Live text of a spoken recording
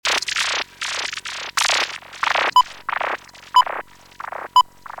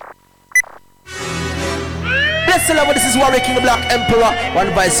Assalamu, this is Warwick King, the Black Emperor.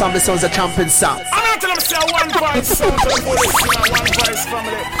 One Vice Family sounds a champion sound. I'm not telling them say One Vice sound to the police, One Vice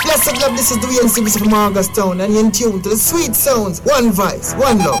family. Yes, of love, this is the VNC from Augustown, and you're in tune to the sweet sounds. One Vice,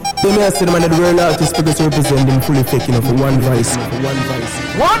 one love. They may say the man that the world artist because representing fully taking off for One Vice. One Vice.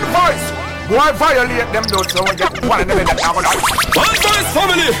 One Vice. Why violate them though, so we get one of them in the One Vice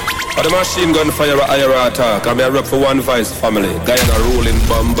family. For the machine gun fire a higher attack. I'm a rock for One Vice family. Guy in a rolling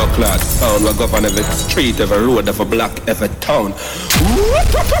bomber class sound. We govern every street, every road, every block, every town.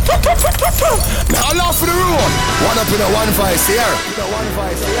 Now laugh for the road. One up in a One Vice here.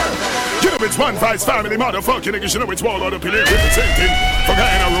 You know it's One Vice family, motherfucking niggas. You know it's all out of here representing for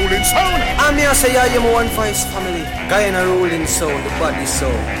Guy in a rolling sound. I'm here say I'm One Vice family. Guy in a rolling sound, the body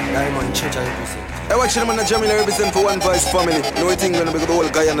sound. Diamond Church I represent. I watch them on the Jamila represent for One Vice family. No thing gonna be the whole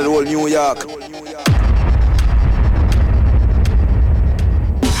guy and the whole New York.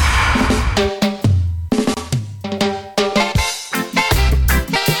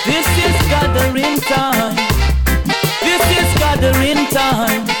 This is gathering time. This is gathering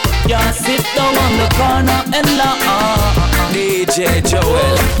time. Can't sit down on the corner and laugh. DJ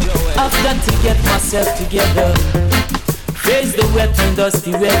Joel. I've got to get myself together. Face the wet and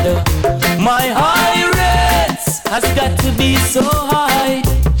dusty weather. My high rates has got to be so high.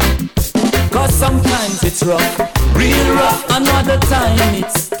 Cause sometimes it's rough, real rough. Another time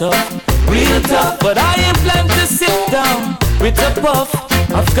it's tough, real tough. But I ain't plan to sit down with a puff.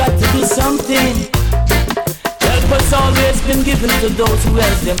 I've got to do something. Help has always been given to those who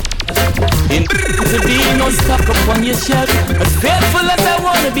help them. To be no stuck up on your shelf. As faithful as I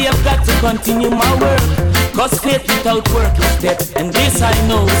wanna be, I've got to continue my work. Cause faith without work is death, and this I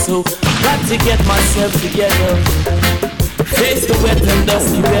know. So got to get myself together. Face the wet and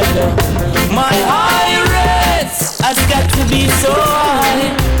dusty weather. My high rates has got to be so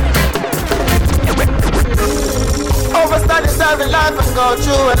high. Overstand this every life and go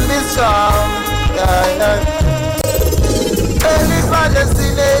through and miss some. Anybody's the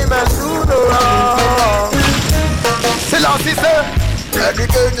name and do no wrong. Selassie say,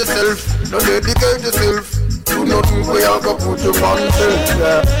 dedicate yourself, no dedicate yourself. Do nothing for you, go put your on yourself,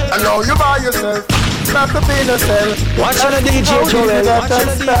 yeah. And now you by yourself, not to be yourself. Watch on the DJ Joel, watch on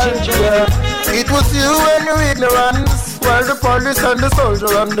the DJ Joel. It was you and your ignorance, while the police and the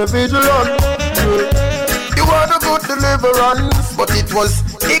soldier and the vigilante. You want a good deliverance, but it was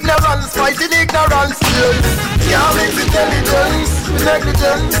ignorance fighting ignorance. Yeah, makes intelligence,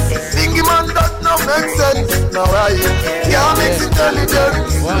 negligence. Thinking man that no make sense. Now I yeah, makes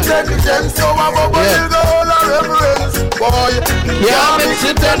intelligence, negligence. So I'm over the whole reverence. Boy, yeah, makes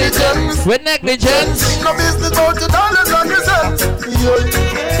intelligence with negligence. No business about the dollars and the cents.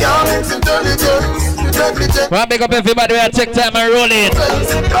 Yeah, makes intelligence, negligence. Well, big up everybody, we'll take time and roll it.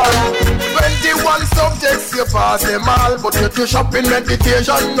 21 subjects, you pass them all, but you to shopping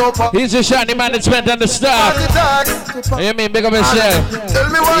meditation, no for. He's just shot the management and the staff. You mean big up yourself? Tell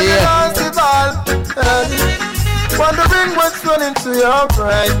me why you lost it all. Want to bring what's running to your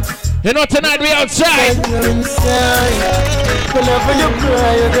brain. You know tonight we outside. Whenever you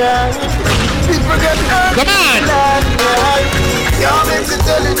cry, you die. People get hurt. Come on. Yeah, makes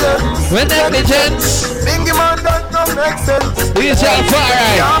intelligence. With negligence. Bingy man that don't make sense. He's all far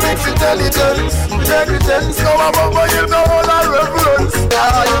right. Yeah, makes intelligence. Negligence. Go above you know all our reverence.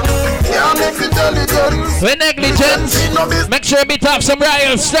 Yeah, makes intelligence. With negligence. Make sure you beat off some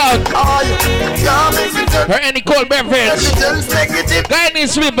royal stout. Yeah, makes intelligence. Or any cold beverage. Guide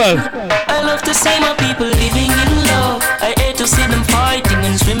these people. I love to see my people living in love. I hate to see them fighting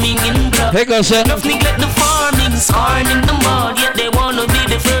and swimming in blood. Here goes, sir. Enough neglect the farming, scarring in the mud. Yet they wanna be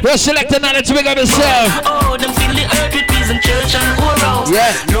the first. We'll select another to make up yourself. Oh, them fill the earth with peace and church and whore out.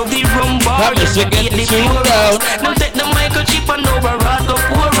 Yeah. Love the rum bar, just to get the food out. Now take the microchip and over rod go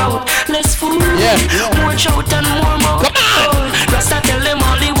pour out. Less food, more shout and more mouth. Come on. Rasta tell them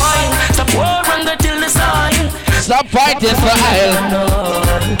all the while. Stop war and go till the soil. Stop fighting for oil.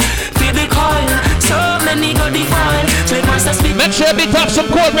 Feel the coil, so many go defile. Slave masters speak. Make sure you beat off some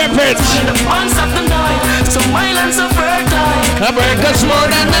cold beverage. The pawns of the night, so wild and so fertile. America's more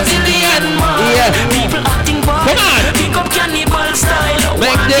than that's in the end, man. Yeah. People acting wild. Come on. Pick up cannibal style.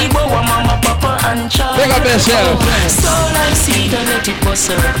 Make them. Mama, papa, and child. Pick up yourself. So I see the let it bust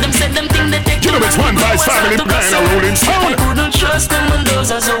her. Them said them think they take. You know it's One Vice family playing a rolling sound. I couldn't trust them and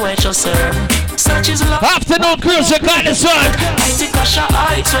those as a way trust her. Such is love. Afternoon cruise, you got this one. I take a shot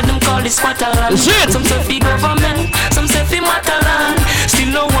heights when them call this Scotland. Some say fi government, some say fi Matalan. Still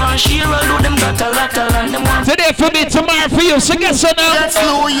no one share, although them got a lot of land. Them want today for me, tomorrow for you. So guess what now? That's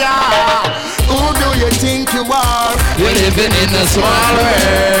who you are. Who do you think you are? You're living in a small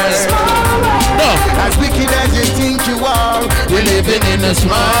world. No. As wicked as you think living in a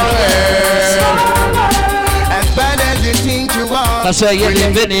small world. As bad as you think you are. I say you're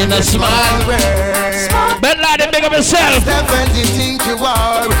living in a small world. Ben Laden, big up yourself. As bad as you think you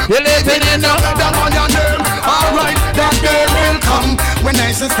are. You're living in a... Down on your nerve. Alright, that day will come. When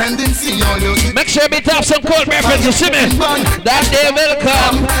I stand and see all you. Make sure we have some cold reference, you see me? That day will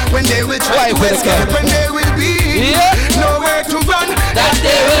come. When they will try to escape. When they will be nowhere to run. That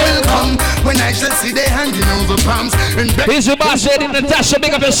day will come. When I shall see they hanging over palms. Here's your boss, Eddie Natasha,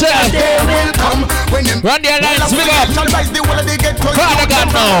 big up yourself. That day will come. When them run the alliance, big up. Father God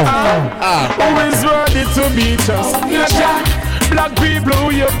now. Who is ready to beat us? Black people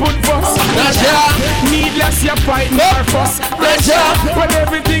who you put first. Needless you fight more fuss. When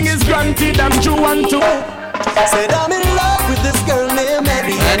everything is granted, I'm true and two. Said I'm in love with this girl named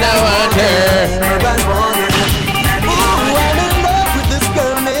Mary, and I want her. Ooh, I'm in love with this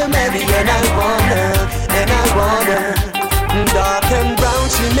girl named Mary, and I want her, and I want her. Dark and brown,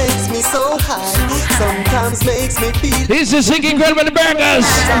 she makes me so high. Sometimes makes me feel. This is singing girl with the burgers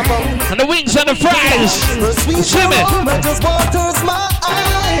and the wings and the fries. See me? Just waters my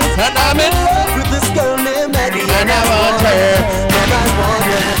eyes. And I'm in love with this girl named Mary, and I want her, and I want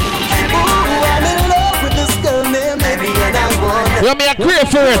her. Ooh, I'm in love with this girl named Mary, and I want her. You me a crave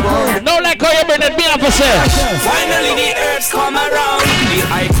for it. No like how you bring it me up for say. Finally the herbs come around. The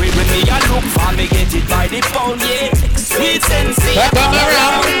high grade when me a look for me get it by the pound, yeah. Sweet sensei, I come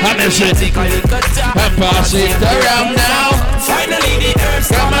around, and I say, and pass it around now. Finally the herbs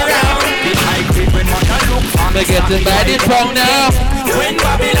come around. The high grade when man a look for me get it by the pound now. When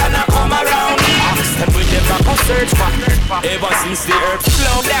Babylon a come around, ask them we never go search for. Ever since the herbs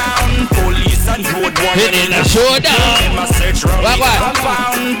slow down, police and road warriors in a showdown. Them a search round the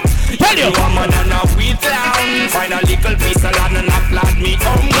compound. Tell you, woman and a wheat clown. Find a little piece of land and a plant me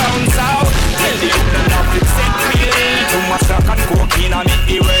home ground south. Tell the youth and a flip set real. Too much rock and cocaine and make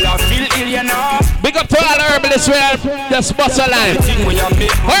the world a feel ill, you know. Big up to all herbalists who are just bust a line.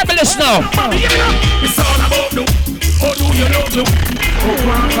 Herbalists now. It's all about the. How do you know the?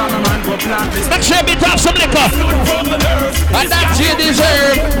 Make sure we have some liquor. And that's you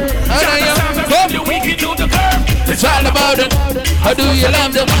deserve. And I am come. It's all about it. How do you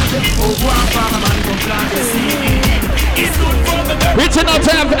love them? Reaching out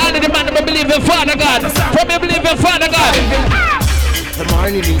to every the man that believe in Father God. From you believe in Father God. The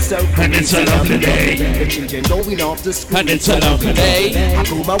morning is so cool. And it's a lovely day. The children going off to school. And it's a lovely day. I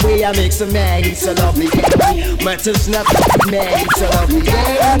go my way, I make some man. It's a lovely day. Matters not man. It's a lovely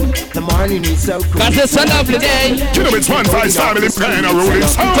day. The morning is so cool. Cause it's a lovely day. You know it's one vice family playing a rolling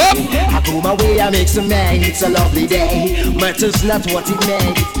sound. I go my way, I make some man. It's a lovely day. Matters not what it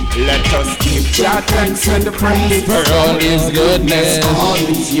meant. Let us give God thanks and the praise for all His goodness.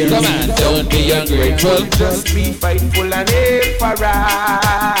 Come on, don't be ungrateful. Just be faithful and aim for right.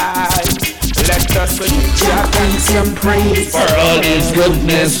 Let us give God thanks and praise for all His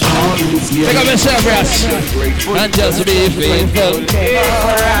goodness. Pick up yourself, Russ, and just be faithful.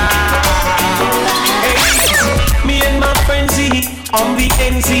 Me and my friends on the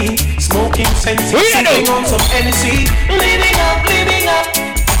NZ, smoking sense, sipping on some NC, living up, living up.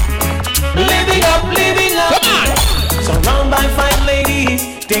 Living up, living up. Come on. Surrounded by fine ladies,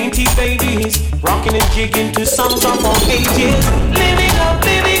 dainty babies, rocking and jigging to songs of all ages. Living up,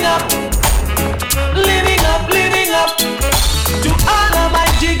 living up. Living up, living up. To all of my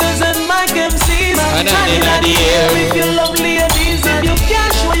jiggers and my MCs. And in the air. If you're lovely and easy, you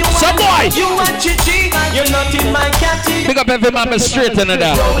can't show you some boy. You want chichi, you're not in my category. Pick up every man straight in it.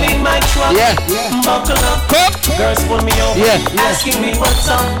 Rolling my truck, yeah. Buckle up. Come. Girls pull me over, asking me what's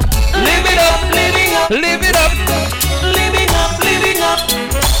up. Live it up, living up, live it up, living up, living up.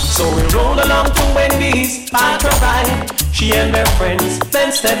 So we rolled along to Wendy's, parked her ride. She and her friends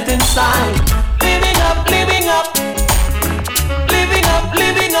then stepped inside. Living up, living up, living up,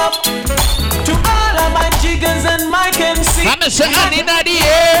 living up. To all of my jiggers and my MC. I'm a son in the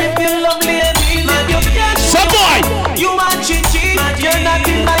air. If you're lovely and easy, you can't some boy. You are chichi, you're not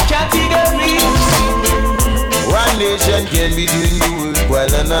in my category. One nation can be doing the work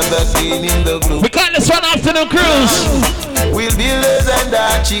while another cleaning the globe. We call this one afternoon cruise. We'll builders and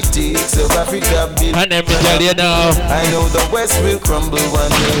architects of Africa build. And let me tell you now, I know the West will crumble one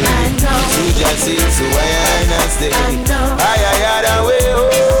day. So just say so I not stay. I away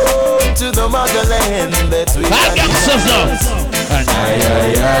home to the motherland that we I got some. And I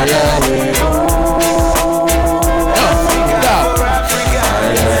way home.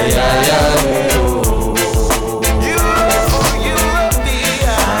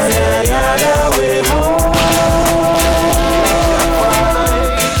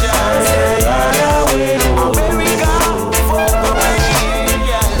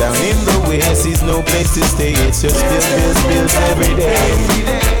 States, just bills every day.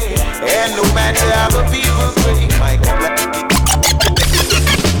 And no matter how the people pray,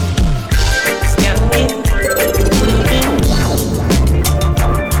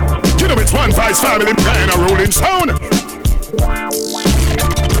 You know it's One Vice family and a rolling sound.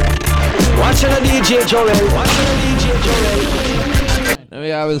 Watching a DJ Joel.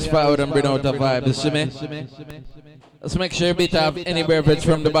 We always forward and bring out the vibe, you see me? Let's make sure you beat up any beverage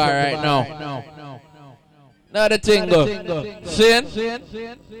from the bar right now. Now the thing go. See?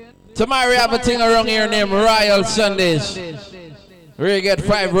 Tomorrow we have a thing around here named Royal Sundays. Where you get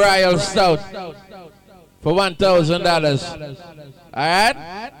 5 Royal Stout for $1,000.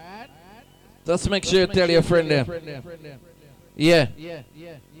 Alright? Just make sure you tell your friend them. Yeah.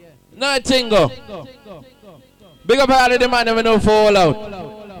 Now the thing go. Big up all of the man we know for all out.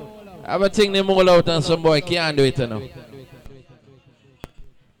 Have a thing them all out and some boy can't do it now.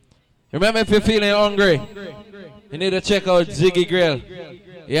 Remember, if you're feeling hungry, you need to check out Ziggy Grill.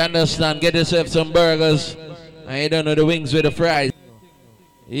 You understand? Get yourself some burgers and you don't know the wings with the fries.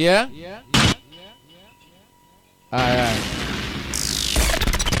 Yeah? Alright.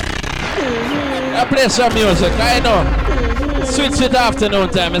 I play some music, I know. Switch it afternoon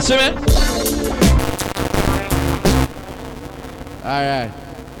time, you see me? Alright.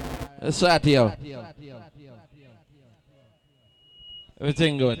 Let's start here.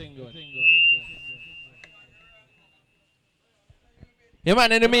 Everything good. Yeah,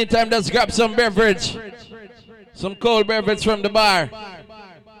 man, in the meantime, just grab some beverage. Some cold beverage from the bar.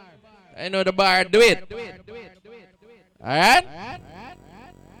 I know the bar, do it. Alright?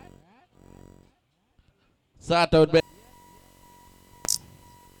 Start out, baby.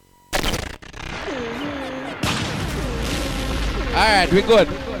 Alright, we good.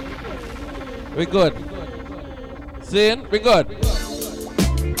 We good. See? We good.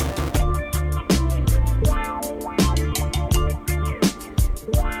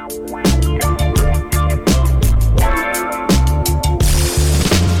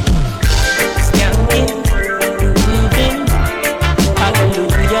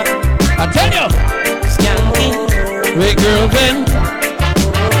 I tell you, we grooving.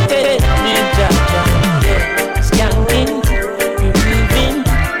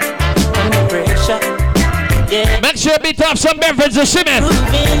 Make sure you beat up some beverage of cement.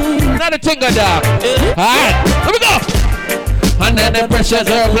 Another thing of that. Alright, here we go. Under the pressures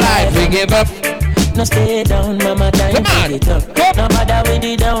of life, we give up. No stay down, mama, time come on. It up. No matter with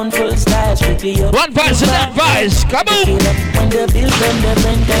the down, full style, strictly up. One vice and that vice, come on. When the bill, when the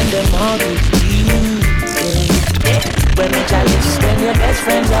rent and the mortgage due. When the challenge, when your best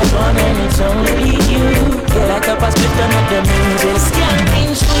friends are gone and it's only you. Like a split on up the music,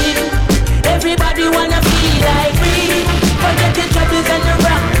 scanning sweet. Everybody wanna feel like me. Forget the troubles and the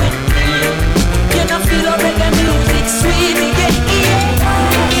rock with me. You know feel a reggae music sweet.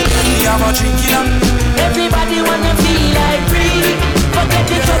 Everybody wanna feel like free. Forget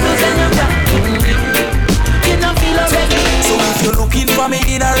the troubles and the rock with me. You know feel a reggae. So if you're looking for me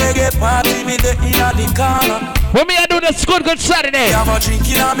in a reggae party, me the in the corner. When me I do this good Saturday, have a drink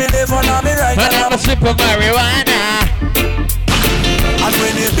in me left on me right. And have a sip of marijuana. And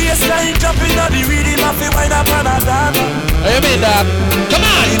when the bassline jumping on the rhythm, I feel wind up on a dance. You mean that? Come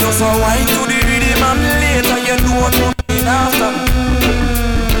on! You know so wine to the rhythm and later you know what you're after.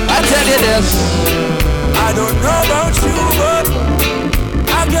 I tell you this. I don't know about you, but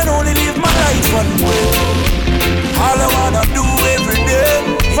I can only live my life one way. All I wanna do every day.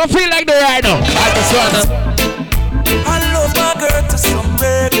 I feel like the right now. I just wanna. I love my girl to some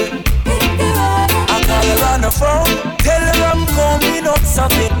reggae. I call her on the phone. Tell her I'm coming up, so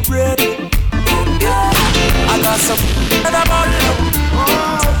get ready. I got some and I'm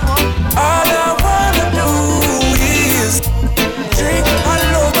all I wanna do is drink. I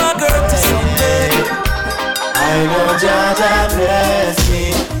love my girl to some reggae. I know Jaja bless me.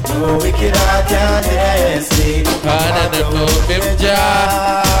 No wicked heart can bless me. And then move him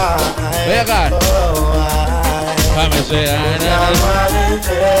Jah. Where God? Come and say I know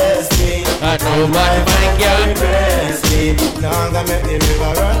bless me. I know my girl bless me. Now I'm gonna make the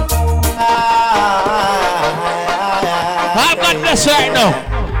river run. I'm not blessed right now.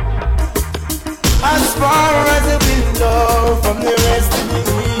 As far as the window from the rest of the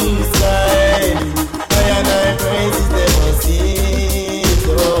east side, I and I praise the mercy,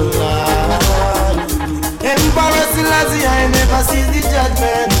 oh Lord. Emperor Selassie, I never see the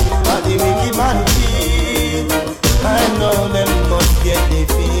judgment of the wicked man feet. I know them must get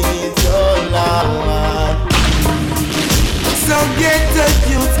defeat, oh Lord. So get the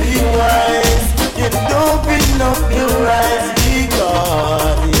youth, be wise. You don't open up your eyes, because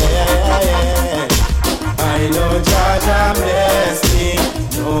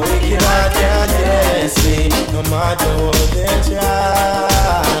though they try.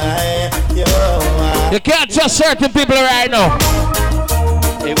 You can't trust certain people right now.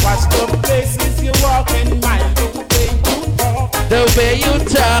 Hey, watch the places you walk in mind, the way you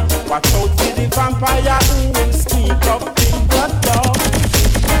talk. Watch out for the vampire who will sneak up in the door.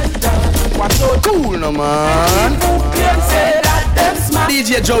 Watch out, cool no man. Say that them smart.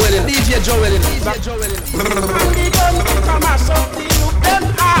 DJ Joel, DJ Joel, DJ Joel. Come on, something you them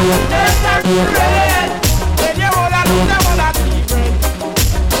are. They're red. When you hold on, them all are different.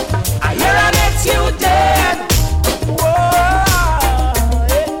 I hear an ex you dead. Whoa,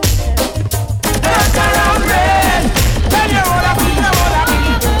 turn around red. When you hold on, them all are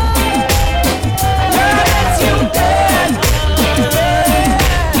different. I hear an ex you dead.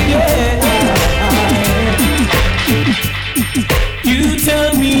 You tell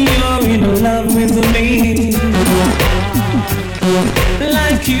me you're in love with me,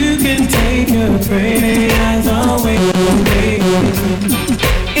 like you can take your pretty eyes away from me.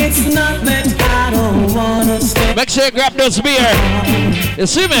 It's not that I don't wanna stay. Make sure you grab those beer. You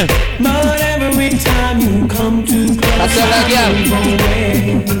see me? But every time you come too close,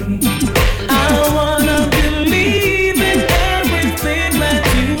 away. I wanna believe in everything that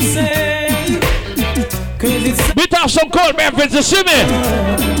you say. Cause it's beat off some cold beverage, you see me?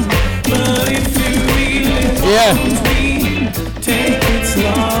 but if you really want me, take it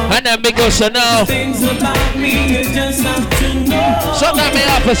slow. And then big goes now. Things about me you just have to know. Sometimes the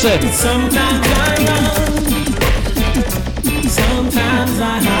opposite. Sometimes I run, sometimes I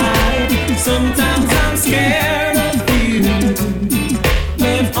hide, sometimes I'm scared of you.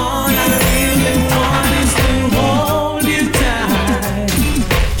 But all I really want is to hold you tight,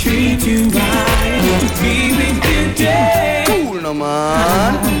 treat you right, be with you day. Cool no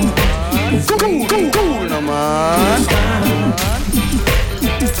man. Cool no man.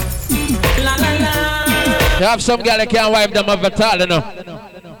 La la la. You have some girl that can't wipe them up at all, you know.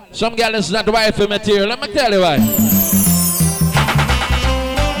 Some girl is not wifey material. Let me tell you why.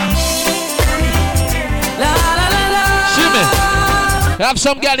 See me? You have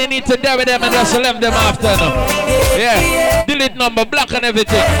some girl you need to deal with them and just leave them after, you know. Yeah. Delete number, block and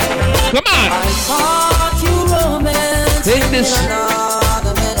everything. Come on. Take this.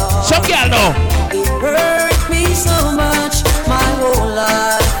 Some girl now. It hurt me so much, my whole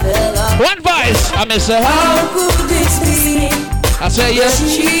life fell out. One voice. I miss her. How could this be? I say yes.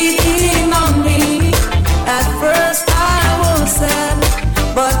 Cheating on me. At first I was sad,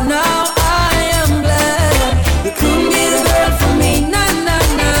 but now I am glad. You couldn't be the girl for me, nah nah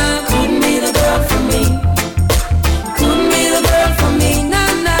nah. Couldn't be the girl for me. Couldn't be the girl for me, nah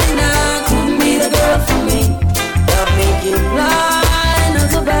nah nah. Couldn't be the girl for me. That make you blind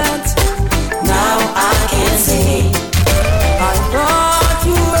as a bat. Now I can see. I thought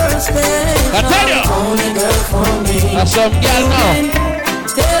you were special. I tell you. Only girl for me. That's some girl now.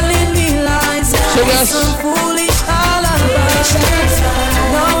 Telling me lies. So yes. Some foolish alibis.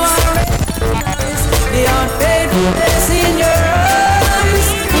 Now I realize the unfaithfulness in your eyes.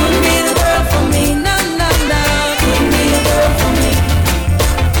 Couldn't be the girl for me, nah nah nah. Couldn't be the girl for me.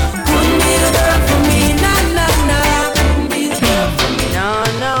 Couldn't be the girl for me, nah nah nah. Couldn't be the girl for me, no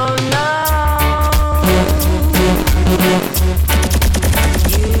no no.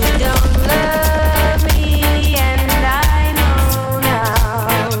 You don't love me, and I know now.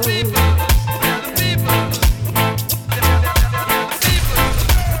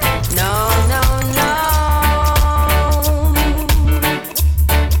 No, no, no.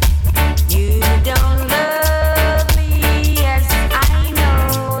 You don't love me, yes, I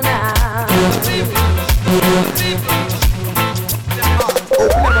know now.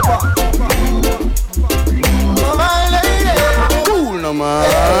 Cool no man.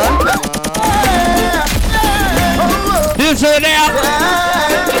 This is there.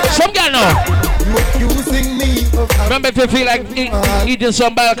 Some girl now. Remember if you feel like eating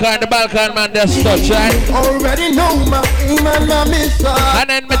some Balkan, the Balkan man just touch, right? Already know my aim and my mission. And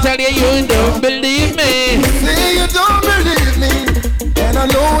then me tell you, you don't believe me. Say you don't believe me, and I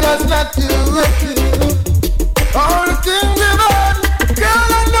know that's not you. All the things you've done,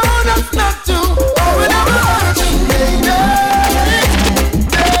 girl, I know that's not you. Oh, we never hurt you, baby.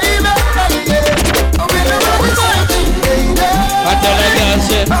 Oh, we never hurt you, baby. I tell her, girl,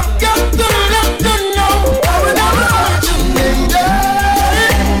 say, I've got to let you know. Oh, we never hurt you, baby.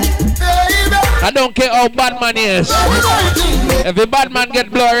 I don't care how bad man is. If a bad man get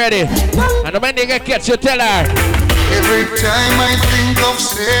blow already, and when they get catch, you tell her. Every time I think of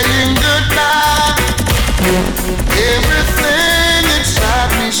saying goodbye, everything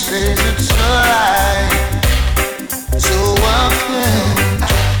inside me says it's alright. So I can,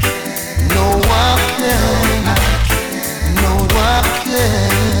 no I can.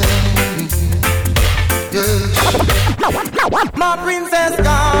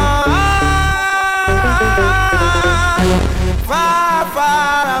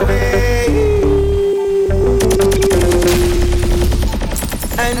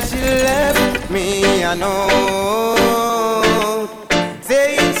 me I know,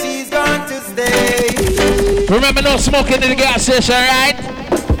 saying she's going to stay. Remember, no smoking in the gas station, right?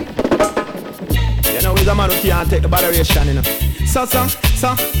 You know, he's a man who can't take the botheration, you know.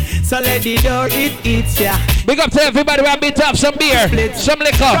 So let the door it eats, yeah. Big up to everybody who have been up some beer, some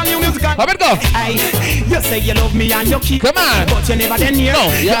liquor. How it go? You say you love me and you keep. Come on. But you never then near. No,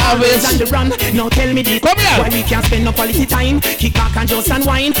 you always on the run. Now tell me this. Come here. Why we can't spend no quality time? Kick back and just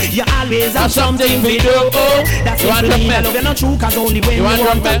unwind. You always have something we do. That's what I mean. I love you not true, cause only when you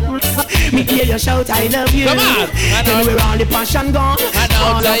want me hear you shout I love you. Come on. Tell me where all the passion gone.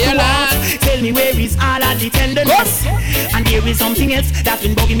 All of the land. Tell me where is all of the tenderness. And there is something else that's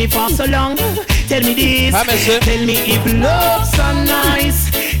been bugging me for so long. Tell me this. Tell me if love's so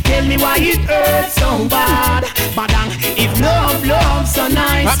nice. Tell me why it hurts so bad. But if love's so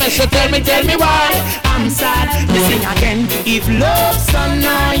nice. Tell me why I'm sad. Listen again. If love's so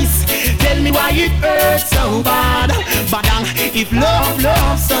nice. Tell me why it hurts so bad. But if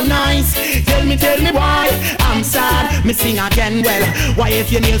love's so nice. Tell me why I'm sad. Me sing again. Well, why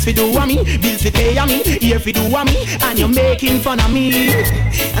if your nails fi do a me, bills fi pay a me, ear fi do a me, and you're making fun of me,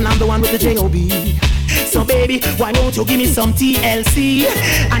 and I'm the one with the J.O.B. So baby, why won't you give me some TLC?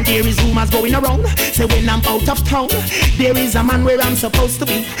 And there is rumors going around, say when I'm out of town, there is a man where I'm supposed to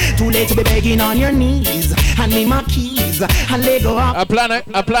be. Too late to be begging on your knees. Hand me my keys and let go up. I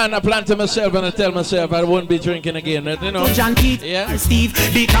plan to myself and I tell myself I won't be drinking again. You know. John Pete, yeah. Steve,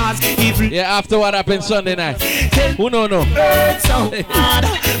 because if after what happened Sunday night. Who no? It's so hard,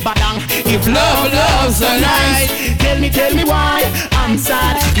 but if love's so nice, tell me why I'm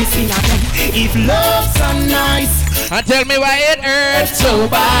sad. You see again, if love's so nice, and tell me why it hurts so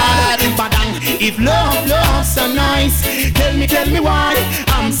bad. But if love's so nice, tell me why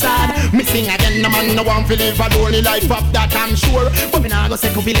I'm sad. Missing again, no man no one feel live a lonely life of that I'm sure. But me nah go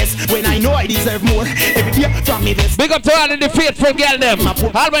second feel less when I know I deserve more. Every day from me best. Big up to all of the faithful girl them.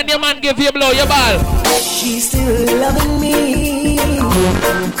 All when your man give you blow your ball. She's still loving me.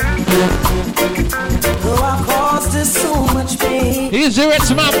 Though I caused her so much pain. He's the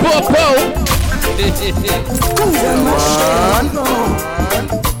rich man, Popo.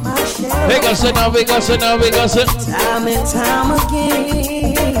 Big us now. Time and time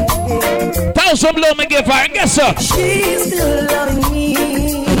again. Thousand blow me give her, guess so. She's still loving me.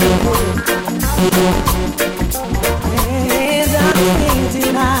 And I can't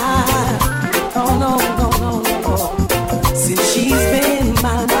deny. Oh no. Since she's been in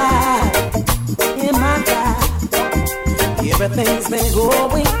my life, everything's been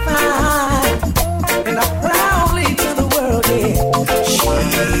going fine. And I'm proudly to the world, yeah.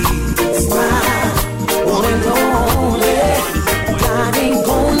 She's mine, one and only. God ain't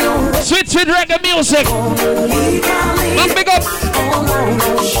going nowhere. Sweet reggae music. Man, big up.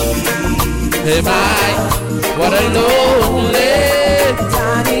 Hey, my, what a lonely.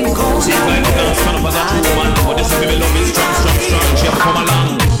 God ain't going she's like the girl, son of a true man. But this is baby love is strong. She have come along.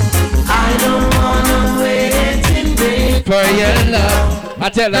 I don't wanna wait in vain for your love. I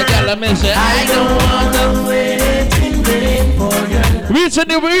tell a girl I miss it. I don't wanna wait in vain for your love.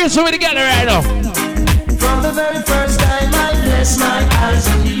 We're together right now. From the very first time I bless my eyes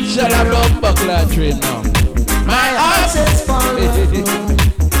on you. Shall I blow buckler train now? My heart says follow.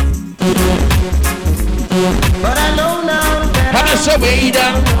 But I know now that I'm so way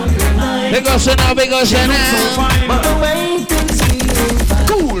down. Because now. But the way things feel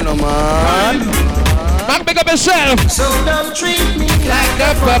cool no man. Man, pick up yourself. So don't treat me like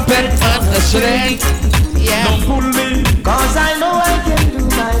a puppet on a string. Yeah. Don't pull me. Cause I know I can do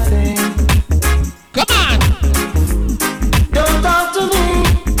my thing. Come on. Don't talk to me.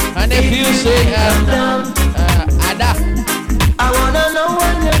 And if you say I'm down, I wanna know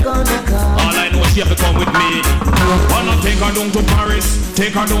when you're gonna come. All I know is she have to come with me. Wanna take her down to Paris,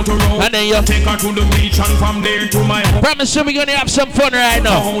 take her down to Rome, and then you take her to the beach and from there to my home. Promise you we're gonna have some fun right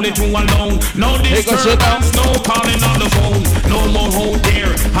now. Only two alone, no disturbance, no calling on the phone, no more hold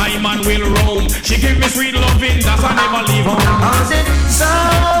there. I man will roam. She give me sweet loving, that's I never leave home. Cause it's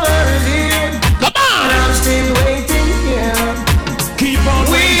summer here. Come on! And I'm still waiting here. Keep on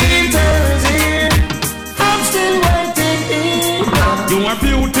waiting. Winter's here. I'm still waiting here. You are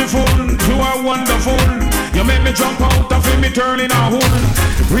beautiful, you are wonderful. You make me jump out of me turning a hole.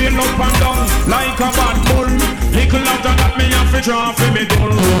 Rain up and down like a bad bull. Little after that me have to draw for me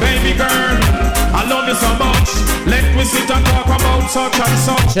dull. Baby girl, I love you so much. Let me sit and talk about such and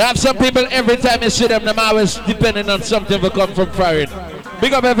such. You have some people every time you see them always depending on something to come from foreign.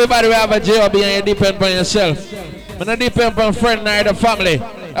 Big up everybody who have a job and you depend on yourself. When you depend on friend or the family.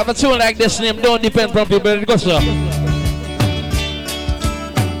 Have a tune like this name, don't depend on people, it goes so.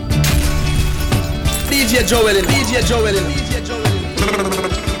 DJ Joel.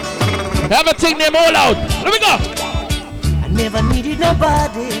 Everything them all out. Let me go. I never needed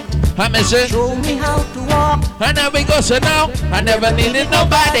nobody. Show me how to walk. And now we go, so now I never needed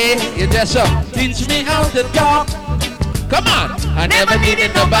nobody. You just teach me how to talk. Come on. I never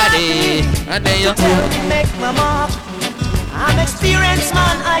needed nobody. And then you tell me make my mark. I'm experienced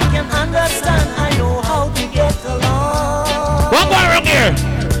man, I can understand. I know how to get along. One more around here.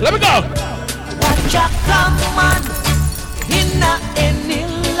 Let me go. Watch a come on. In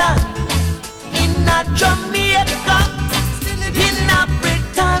England. In Jamaica. In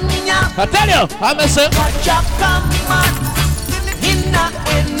Britannia. I tell you, I'm a sir. Watch a come on. In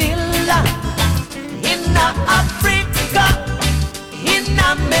England. In Africa. In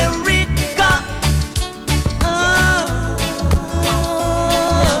America.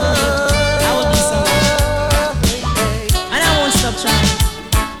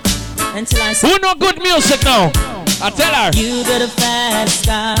 Until I who know good music now? I tell her. You got a fast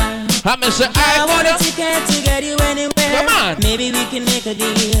car. I want a ticket to get you anywhere. Come on. Maybe we can make a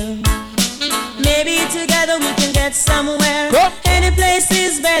deal. Maybe together we can get somewhere. Go. Any place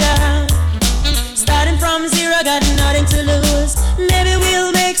is better. Starting from zero, got nothing to lose. Maybe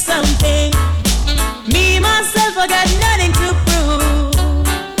we'll make something. Me, myself, I got nothing to prove.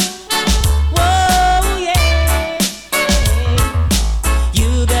 Whoa, yeah.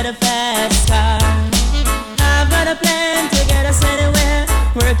 You got a fast car. I've got a plan to get us anywhere.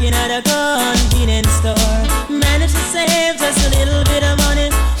 Working at a convenience store. Managed to save just a little bit of money.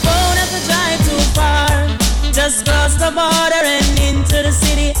 Won't have to drive too far. Just cross the border and into the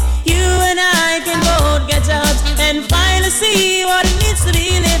city. You and I can both get jobs and finally see what it means to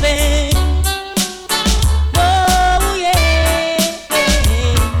be living. Oh yeah.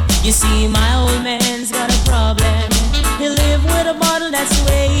 You see, my old man's got a problem. He live with a bottle, that's the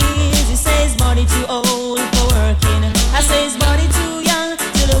way he is. He says body too old for working. I say his body too young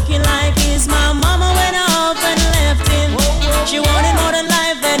to looking like his. My mama went off and left him. She wanted more than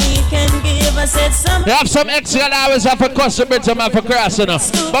life than he can give. I said some. You have some extra hours of a customer to my for grass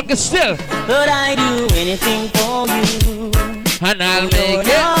enough. But still. But I do anything for you. And I'll make it.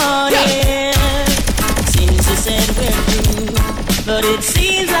 Yeah. Since you said we're through. But it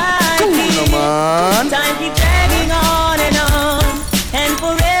seems like time keeps dragging on. And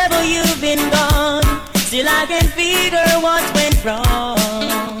forever you've been gone. Still I can figure what went wrong.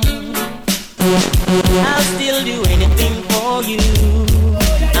 I'll still do anything for you.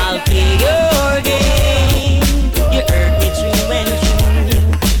 I'll play your game. You hurt me true and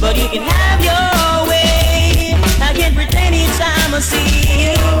true, but you can have your way. I can't pretend each time I see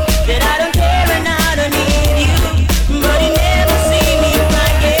you that I don't care and I don't need you. But you never see me cry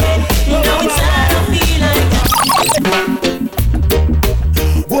again. No, inside I feel like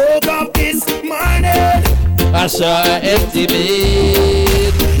woke up this morning. I saw an empty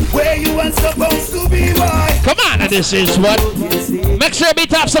bed. Where you weren't supposed to be, boy. Come on, and this is what. Make sure you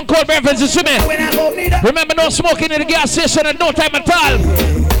beat up some cold beverages to me. Remember, no smoking in the gas station at no time at all.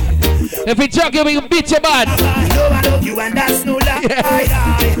 If we jug you, we will beat you bad. I love you and that's no lie.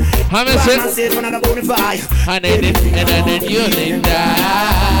 How many say? And then you didn't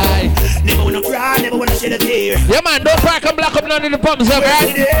die. Never wanna cry, never wanna shed a tear. Yeah, man, don't park and block up none of the pumps,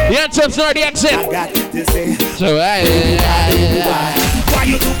 alright? The entrance nor the exit. I got to say. So, why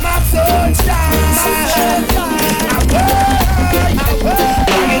you took my sunshine?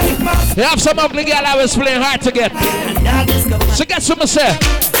 You have some ugly girl I was playing hard to get. So guess what I say?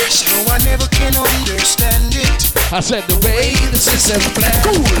 So I never can understand it. I said the way the system play.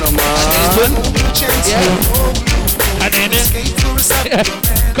 Cool, man. And then it.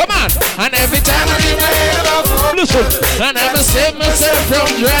 Come on. And every time I listen, and I never save myself from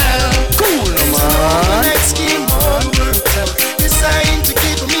drown. Cool, man. Next scheme won't work. Designed to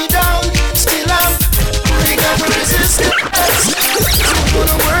keep me down. Still I'm putting up resistance. I'm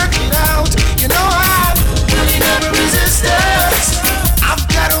gonna work it out. You know I'm putting up resistance. I've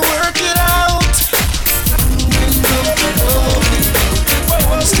gotta work it out.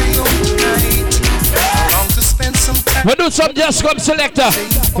 Stay overnight. Long to spend some time. We do some Just Come Selector.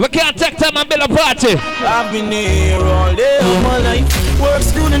 We can't take time and build a party. I've been here all day of my life. Work,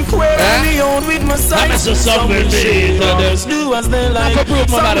 student, queer, and me on with my side. Some will shit, others do as they like. Some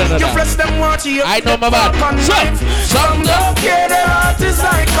you fresh them watch you. I know my bad. Some don't care, their heart is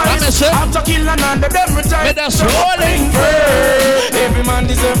like ice. After killing under them retire. With us rolling firm. Every man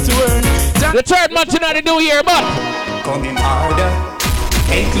deserves to earn. The third month in the new year, but coming harder.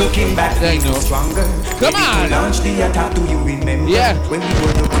 Ain't looking back, we go stronger. Come on. Launch the attack, do you remember? Yeah. When we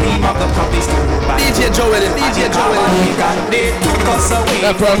were the cream of the crop, they still back. DJ Joel, DJ Joel. They took us away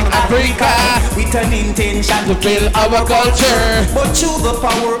from Africa with an intention to build our culture. But through the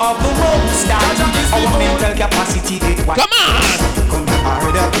power of the road, our mental capacity did what? Come on.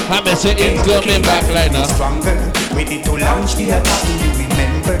 I'm a say incoming back line now. Stronger. We need to launch the attack, do you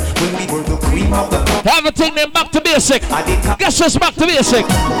remember? When we were the cream of the crop. Everything them back to basic. Guess what's back to basic?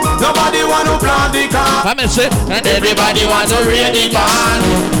 Nobody want to plant the car. I'm a say, and everybody want to read the band.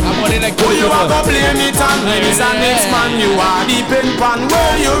 I'm only like who you are gonna blame it on? This and next man, you are deep in pan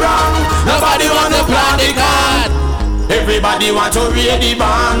where you wrong. Nobody want to plant the car. Everybody want to read the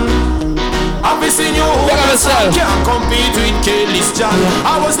band. I've seen you can't compete with Kelly's John.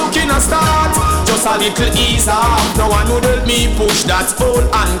 I was looking at start, just a little easier. No one would help me push that pole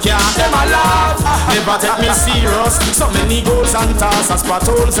and can't them alive. Never take me serious. So many goals and tasks as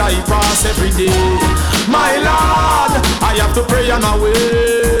patrols I pass every day. My Lord, I have to pray on my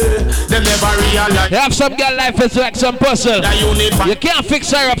way. They never realize. You have some girl life is like some puzzle. You can't fix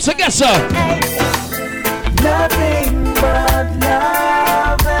her up, so guess so. Nothing but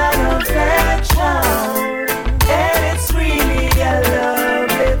love and affection, and it's really a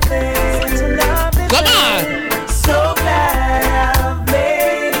lovely thing. Come on! So glad I've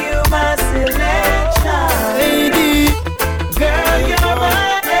made you my selection. Lady, girl, you're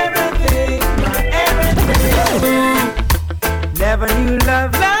my everything, my everything. Never knew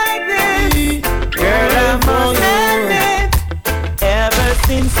love like this, girl, I'm on it. Ever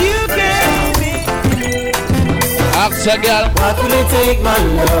since you gave me. Ask a girl, what will it take, my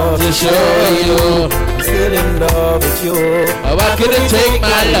love, to show you I'm still in love with you? What will it take,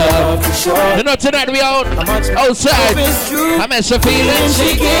 my love, to show you know tonight we out outside. I miss a feeling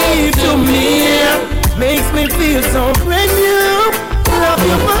she gave to me. Makes me feel so brand new. Love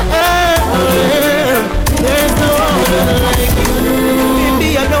you forever. There's no one like you.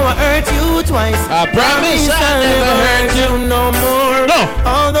 Baby, I know I hurt you twice. I promise I'll never hurt you no more. No,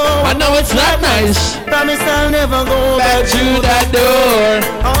 although I know it's not nice. Promise I'll never go back to that door.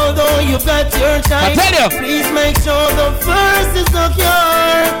 Although you got your time, I tell you, please make sure the first is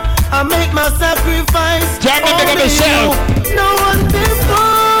secure. I make my sacrifice. Only you, no one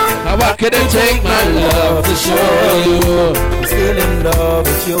before. Now what could it take, my love, to show you I'm still in love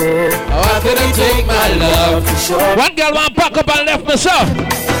with you? What could it take, my love, to show you? One girl want pack up and left me, so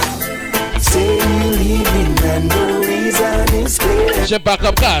say you leaving and the reason is clear. She back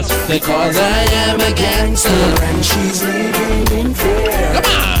up cause because I am a gangster and she's living in fear. Come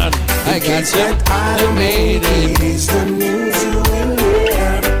on, I got that I made it is the news you will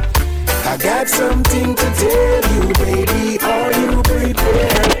hear. I got something to tell you, baby. Are you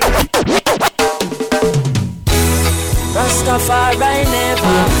prepared? Rastafari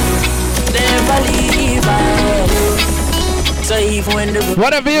never leave I. So even when the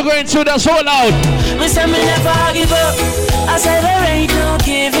whatever you're going through, that's all out. Me say me never give up. I said there ain't no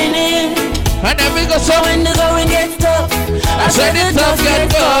giving in. And then we go so when the going gets tough, I said the tough get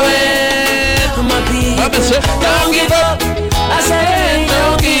going. My people, don't give up. I said there ain't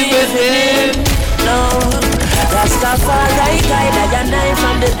no giving in. No, Rastafari guide I knife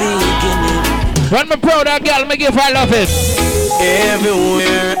from the beginning. When me proud of girl, me give her love it.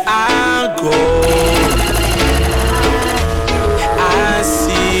 Everywhere I go, I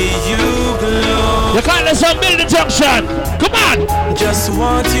see you glow. You call this on Building Junction. Come on. Just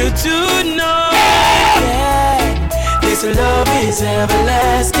want you to know, yeah, this love is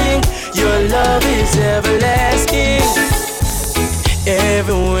everlasting. Your love is everlasting.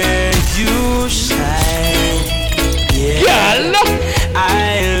 Everywhere you shine, yeah, I look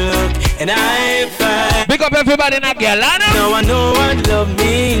and I find. Pick up everybody in that girl, now I know what love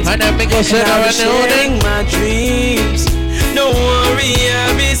means. And then because I'm sharing my dreams. Don't worry,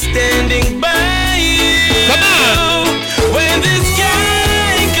 I'll be standing by you. Come on. When the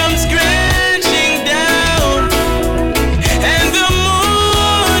sky comes crashing down and the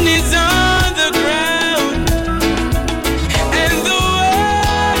moon is on the ground and the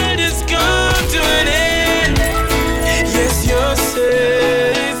world is come to an end. Yes, you're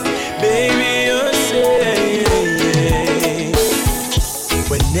safe, baby, you're safe.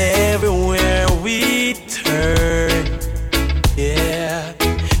 When everywhere we turn, yeah,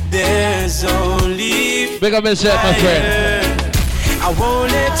 there's only big up yourself, my friend. I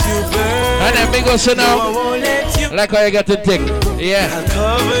won't let you burn. And then big up so now. Like how you got to take. Yeah. I'll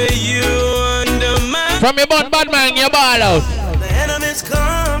cover you under my. From your bad man, you ball out. The enemies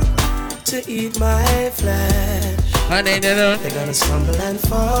come to eat my flesh. And then you know they're gonna stumble and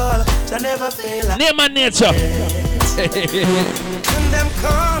fall. So I never fail. Name and nature. them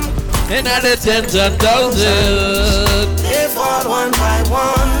come. In the tens and thousands. They fall one by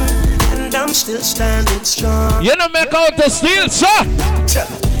one. And I'm still standing strong. You don't make out the steel, sir.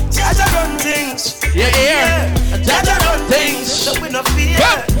 Jaja run things. You hear? Jaja run things. So we no fear.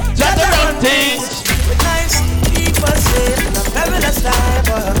 Jaja run things. With nice people say, I'm fabulous life.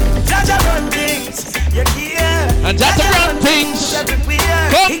 Jaja run things. You hear? And Jaja run things.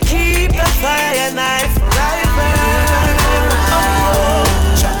 Everywhere. He keep the fire knife right burn.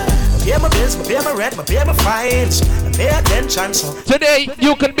 Pay my bills, pay my rent, pay my fines. Pay attention, so today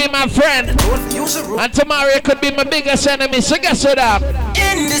you could be my friend, and tomorrow you could be my biggest enemy. So guess what up?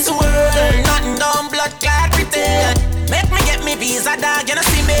 In this world, nothing dumb, blood clot pretend. Make me get me visa, dog, you know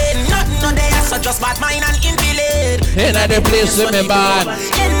see me. Nothing no there, so just bad mind and invalid. In the place with me bad.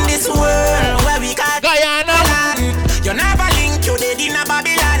 In this world where we got Guyana, you never link you dead in a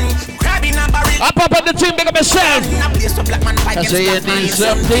Babylon. Crab in a barrel. Up on the team, big up yourself. I say you need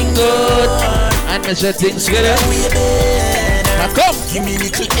something good, and I say things good. Now come. Give me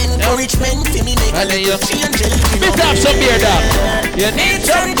little encouragement, give me make a little change. Bit up some beer, dog. You need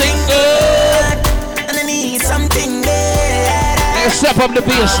something good, and I need something there. Let's step up the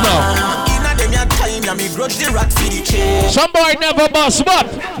bass now. Some boy never bust what?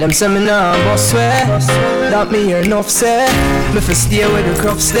 Them say me nah bust swear. That me hear enough say. Me for stay with the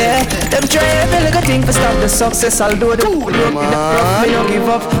crops there. Them try every little thing to stop the success. Although the road in the rough, me don't give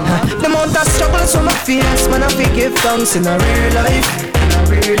up. The amount of struggle so my face, man I fi give thanks in a real life.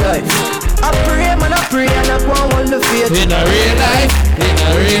 Real life. I pray, man, I pray, and I go on the faith. In a real life, in a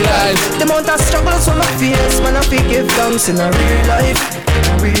real life. The amount of struggles on my face, man, I fi give thanks in a real life.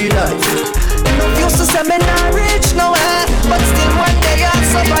 Real life. No used to say me not rich nowhere, but still one day I'll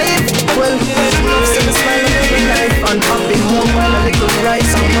survive. Well, love see me smile on every life, and happy home while a little rice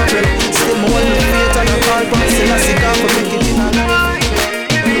on my bread. Still more on the faith and the call from still a cigar for make it in a life.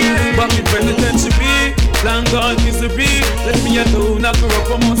 Back in penitentiary, long gone misery. Let me alone, I grew up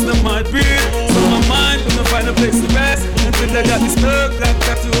amongst the mad breed. So my mind couldn't find a place to rest until I got this thug that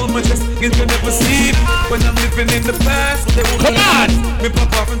got to hold my chest. It can never sleep when I'm living in the past. They won't come on! Me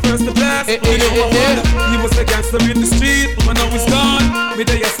pop off and first the blast. You know my mother, he was a gangster in the street. But now he's gone. Me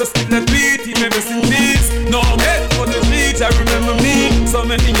the yes, I still that beat. He may rest in peace. No, I'm heading for the beach. I remember me. So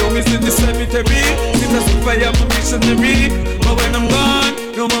many youngins in the cemetery. Seems as if I am a missionary. But when I'm gone,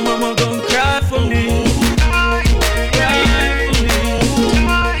 no, my mama don't cry for me.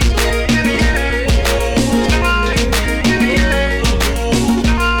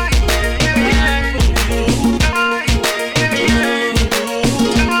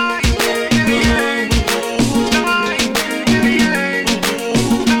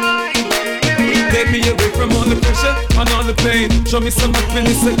 And all the pain, show me some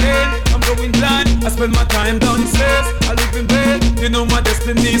happiness again. I'm going blind, I spend my time down the stairs. I live in bed, you know my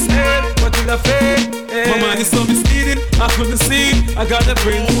destiny's hell. What did I fail? My mind is so misleading, I couldn't see. I got a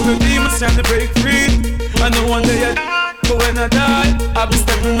brain full of demons trying to break free. I know one day but when I die, I'll be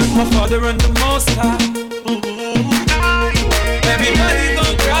stepping with my Father and the Most High. Everybody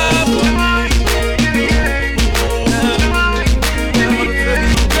gon' cry for me.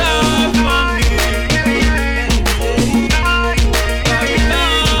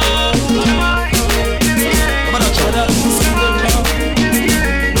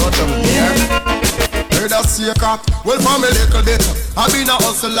 Well, from a little bit, I been a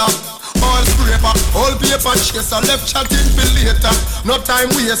hustler, all scraper, all paper chaser, left chatting for later. No time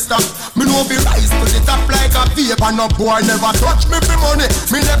waster. Me no be rise to the top like a vapor. No boy never touch me for money.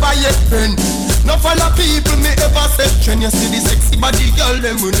 Me never yet been. No follow people me ever said. When you see the sexy body girl,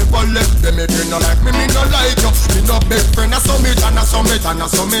 them we never left them. If you no like me, me no like you. Me no best friend, I saw me and I saw me and I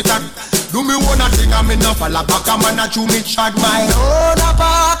saw me that. Do me one thing and me no follow back. A man a chew me shot my own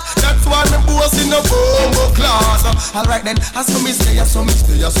apart. That's why me boss in the bombo class. Alright then, I saw me stay, I saw me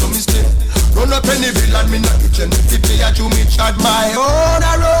stay, I saw me stay. Run up any bill and me not kitchen. If they a chew me shot my own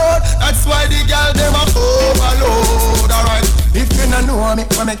road. That's why the girl them a overload. Alright, if you don't know me,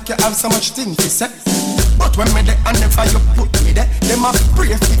 I make you have so much things to say. But when me there and never you put me there, them a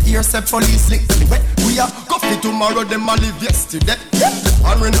pray for yourself police lick me wet. We a coffee tomorrow, them a live yesterday. Yeah.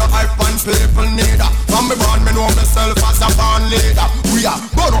 And we no hype and people neither. From me born, me know myself as a born leader. We a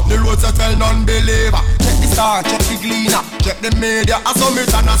burn up the roads to tell non-believer. Check the star, check the gleaner, check the media. I saw me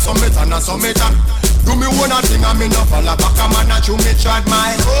and I saw me and I saw me and do me one thing and me no follow back. A man a chew me tried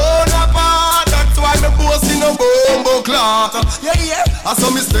my own apart. That's why me boss in a bombo clock. Yeah, yeah. I saw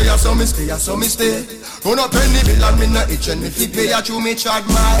me stay, I saw me stay, I saw me stay. Run up any bill and me no itch. And if you pay, I chew me tried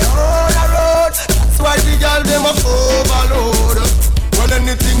my own road. That's why the girl them a overload. run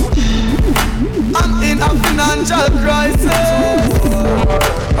anything. I'm in a financial crisis.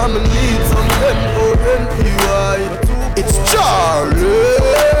 I'ma need some M-O-N-E-Y. It's Charlie.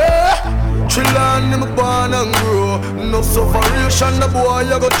 Chillin' him born and grow. No sufferation, the boy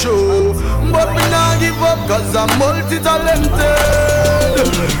you go through. But me nah give up cause I'm multi-talented.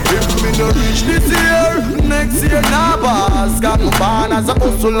 If me no reach this year, next year nah pass. Got me born as a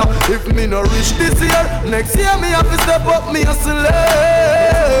hustler. If me no reach this year, next year me have to step up me hustling.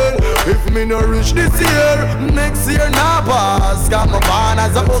 If me no reach this year, next year nah pass. Got me born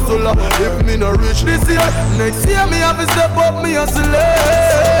as a hustler. If me no reach this year, next year me have to step up me hustling.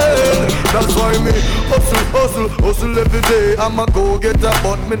 That's why me hustle every day. I'ma go get a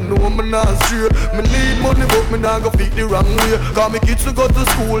but me know me not straight. Me need money but me not go feed the wrong way. Cause me kids to go to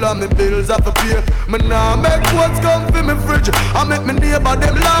school and me bills have to pay. Me nah make what's come for me fridge. I make me neighbor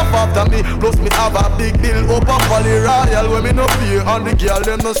them laugh after me. Plus me have a big bill up a Valley Royal where me no pay. And the girl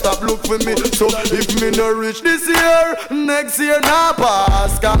them no stop look for me. So if me no reach this year, next year nah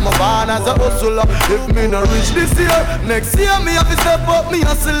pass. Got my born as a hustler. If me no reach this year, next year me have to step up me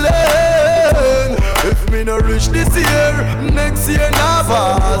hustling. If me no reach this year, next year nah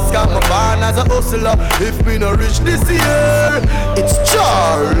pass. Got my born as a hustler. If me no reach this year, it's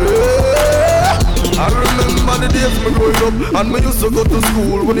Charlie. I remember the days me growing up and me used to go to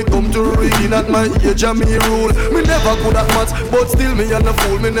school. When it come to reading at my age and me rule. Me never good at maths, but still me and a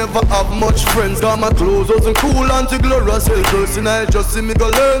fool. Me never have much friends, cause my clothes wasn't cool. Auntie Gloria's hell person, I just see me go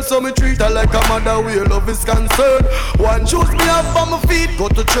learn. So me treat her like a mother where love is concerned. One shoes me up on my feet, go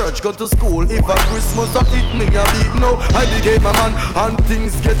to church, go to school. If a Christmas I eat me a beat now, I became a man and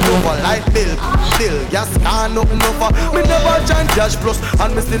things get over like bill, gas can't nothing over. Me never join cash plus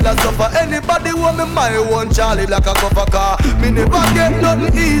and me still a suffer. Anybody want me my one Charlie like a cover car. Me never get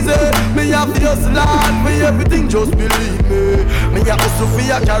nothing easy. Me have just land for everything, just believe me. Me have to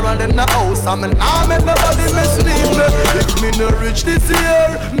Sophia Karen in the house and me nah make nobody mislead me. If me no reach this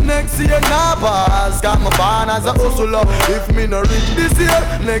year, next year nah pass. Got my born as a hustler. If me no reach this year,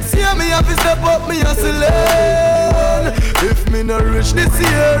 next year me have to step up me hustling. If me no reach this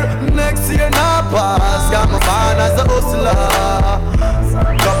year, next year nah pass. Got my born as a hustler.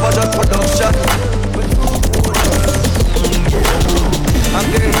 Copper production. I'm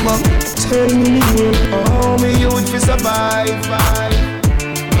getting up. Tell me how me youth fi survive.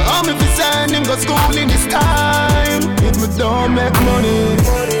 How me fi send him go school in this time. If me don't make money,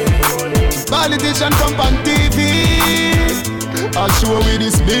 politician come on TV. I'll show with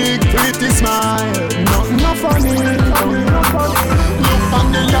this big pretty smile. Not funny. Look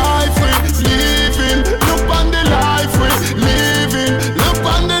on the life we living. Look on the life we living. Look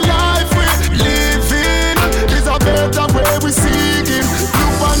on the life we living. It's a better way we seeking.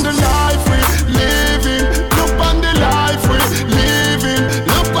 Look on the life we living. Look on the life we living.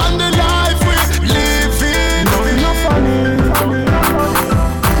 Look on the life we living. Not funny.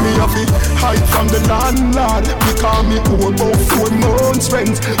 Me have it hide from the landlord. Because me owe about 4 months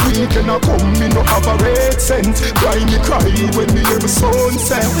rent. Weekend a come, me no have a red cent. Cry when me hear my son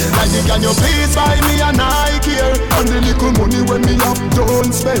say, like can you please buy me a Nike here? And the little money when me have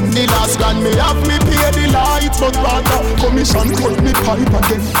done spend. The last grand me have me pay the lights, but rather commission cut me pipe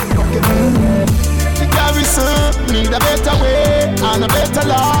again. The garrison need a better way and a better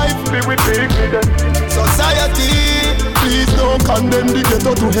life. Be with me. Society, please don't condemn the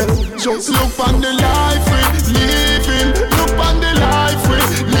ghetto to hell. Just look on the life we living. Look on the life we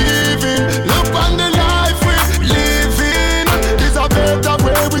living. Look on the life we living. It's a better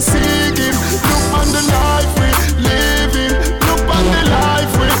way we seeking. Look on the life we living. Look on the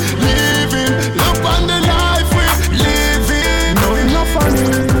life we living. Look on the life we living. No, not funny.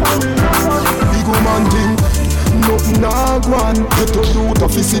 Big woman thing. Nothing not one. Get to do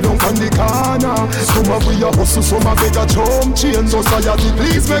to sit down on the corner. Some of we a hustle, some of it a jump chain. Society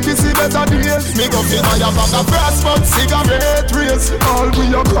please make me see better days. Me go fi buy a bag of brass but cigarette race. All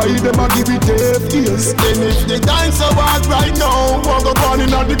we a cry them a give it deaf ears. Then if the time so hard right now, we'll go born in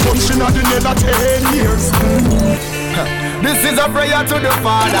the country not the never 10 years. This is a prayer to the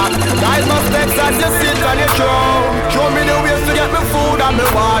Father. Guide my steps as you sit on your throne. Show me the ways to get me food and me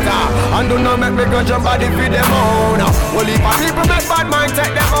water. And do not make me go jump body feed them on. Well, if a people make bad mind,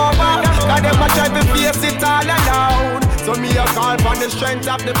 take them over. Cause them a try to face it all alone. So me a call for the strength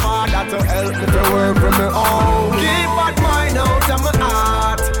of the Father to help me to work for me own. Keep bad mind out of my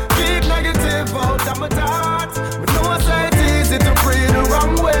heart. Keep negative out of my thoughts. But no I say it's easy to free the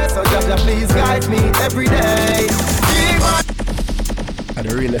wrong way. So just please guide me every day. Keep on.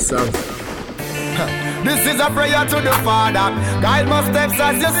 The realest song. This is a prayer to the Father. Guide my steps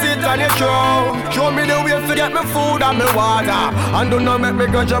as you sit on your throne. Show me the way to get me food and me water. And do not make me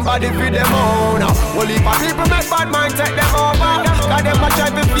go jump body feed them on. Well, if a people make bad mind, take them over. Cause them a try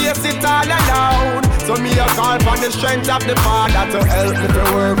to face it all alone. So me a call for the strength of the Father to help me to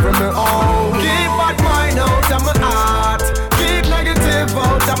work for me own. Keep bad mind out of my heart. Keep negative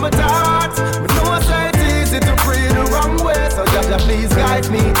out of my thoughts. But no one say it's easy to pray the wrong way. So Jah please guide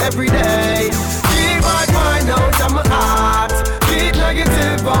me every day. Keep bad mind out of my heart. Keep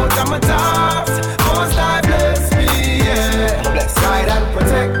negative out of my thoughts. Most I bless me, yeah. Bless, guide and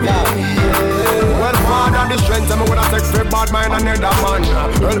protect me, yeah. Well, Father, the strength, I'm gonna take free bad mind and another man.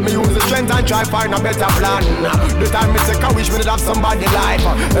 Help me use the strength and try find a better plan. The time me take a wish me to have somebody life.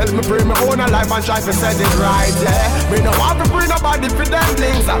 Help me pray my own life and try to set it right, yeah. Me no want to bring nobody for them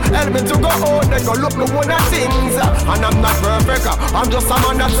things. Help me to go out, they go look me one of things. And I'm not perfect, I'm just a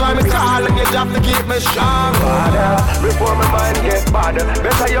man, that's why me calling you have to keep me strong. Father, before my mind get bad,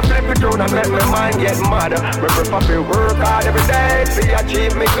 better you flip it through and make my mind get mad. Me prefer to work hard every day to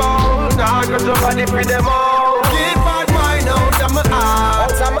achieve me goals. Now cause somebody for them all. Keep bad mind out of my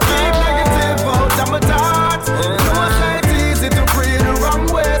heart. Keep negative out of my thoughts. No one say it's easy to pray the wrong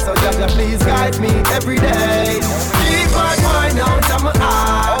way. So Jah please guide me every day. Keep bad mind out of my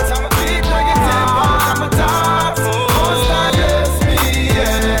heart. Keep negative out of my thoughts. Most I bless me,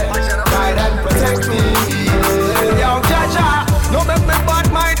 yeah. Guide and protect me, yeah. Yo, Jah, no make me bad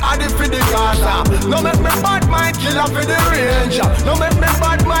mind add it for the Gaza. No make me bad mind killer for the range. No make me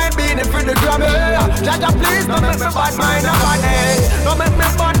bad mind being it for the Grammy. Jah please, no make me bad mind a bad head. No make me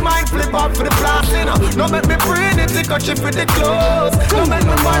bad mind flip up for the plastic. No make me brain it take a chip for the clothes. No make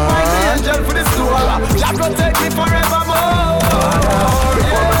me bad mind the angel for the store. Jah protect me forevermore.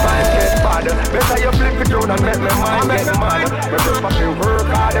 Before my mind get bad, better you flip it through and make me mind get mad. Me prefer to work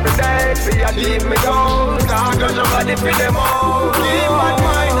hard every day for you leave me goals. Now cause your body for them all. Keep my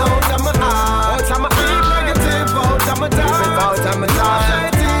mind out of my heart. Keep negative out of my thoughts.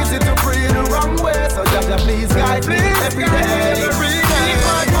 It's easy to pray the wrong way. So Jah please guide me every day. Keep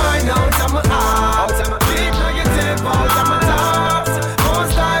my mind out of my heart. Keep negative out of my thoughts.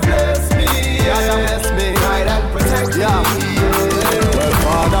 Most I bless me, yeah. Bless me, guide and protect me, yeah. Well,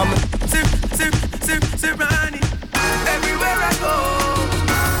 Father, Sirani, everywhere I go,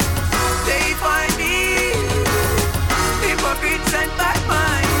 they find me. Hypocrites and bad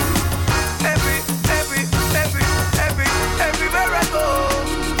mind. Everywhere I go,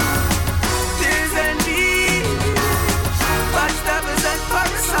 there's envy, backstabbers and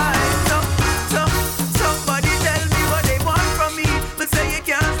parasites. Somebody tell me what they want from me. But say you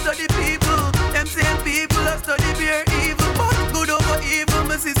can't study people. Them same people that study beer evil. But good over evil,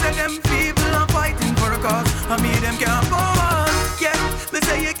 but see say them people I'm fighting for a cause. I mean them can't go on. Yeah, but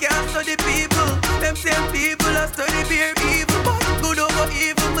say you can't study people. Them same people that study beer evil. But good over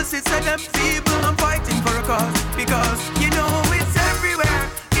evil, but see say them people I'm fighting for a cause. Because you know it's everywhere,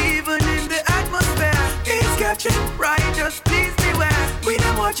 even in the atmosphere. It's catching, right? Just please beware. We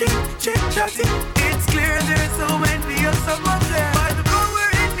them watching, chit-chatting. It's clear there's so envious of up there. By the power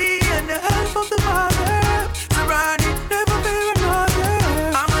in me and the help of the Father, surrounding, never fear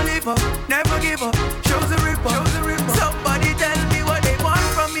another. I'm a liver, never give up. Shows a ripper. Somebody tell me what they want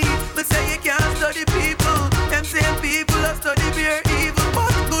from me. But say you can't study people. Them same people that study beer evil.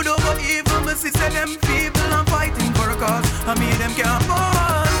 But good over evil, but see say them people I'm fighting for a cause. I mean them can't go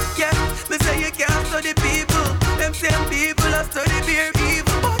on. Yeah, but say you can't study people. Them same people that study beer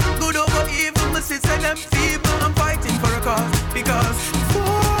evil. But good over evil, but see say them people I'm fighting for a cause. Because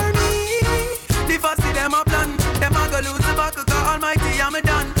for me, if I see them a plan, them a go lose the battle. Cause Almighty I'm a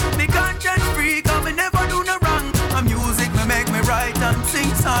done. Me conscience free, cause me never do no wrong. A music me make me write and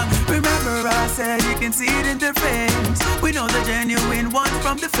sing song. Remember I said you can see it in their face. We know the genuine ones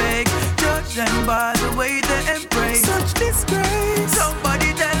from the fake. Judge them by the way they embrace such disgrace.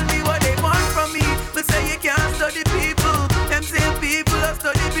 Somebody tell me what they want from me. But say you can't study people. Them same people that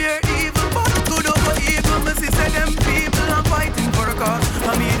study beer evil. But good over evil, but see say them people I'm fighting for a cause.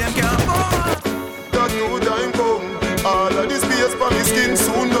 I mean them can't fall. The new time come. All of this space for me skin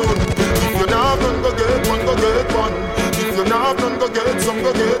soon done. If you not have none, go get one, go get one. If you not have none, go get some,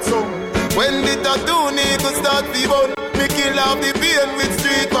 go get some. When the tattoo niggas start to bun, me kill off the pain with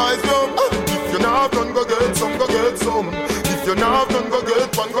street boys drum. If you not have none, go get some, go get some. If you not have none, go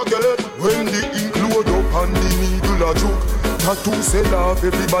get one, go get. When the ink load up and the needle a joke, tattoo sell off,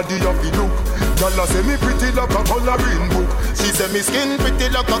 everybody have to look. Girl a say me pretty like a coloring book. She say me skin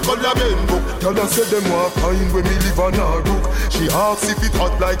pretty like a coloring book. Girl a say them walk fine when me live on a rook. She asks if it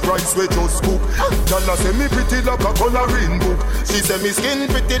hot like rice we just cook. Girl a say me pretty like a coloring book. She say me skin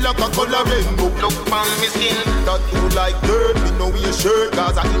pretty like a coloring book. Look on me skin, that you like dirt. Me know your shirt,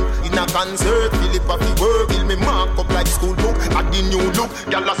 cause I in a concert. Philip of the work, will me mark up like school book. At the new look,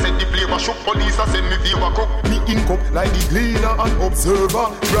 girl a say the flavor shook. Police a send me view a cook. Me ink up like the cleaner and observer.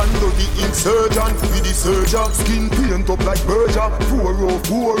 Brando the insurgent with the surgeon. Skin paint up like Berger.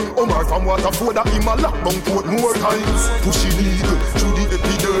 404 Omar from Waterford. Him a lock down port more times. Push illegal through the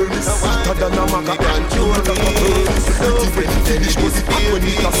epidermis. Hotter than a maca and pure like a furnace. Pretty when it finish was it hot when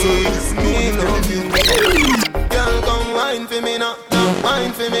it a service. Girl come wine for me now.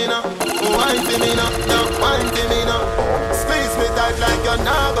 Wine for me now. Wine for me now. Wine for me now. Squeeze me tight like you're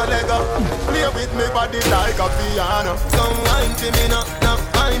not gonna let go. Play with me body like a piano. Come wine for me now.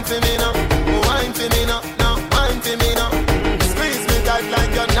 Wine for me now. Wine for me now. Wine for me now. Squeeze me tight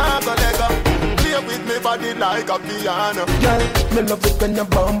like you're not gonna let go. Play with me body like a piano. Girl, me love it when you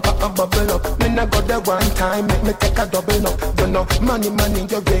bump and bubble up. Me nah go there one time, make me take a double up. You know, money,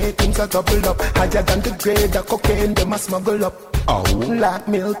 your ratings are double up. Higher than the grade of cocaine, they must smuggle up. Oh, like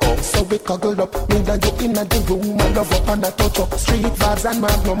milk, so we cuddle up. Me and you in the room, I love up and I touch up. Street vibes and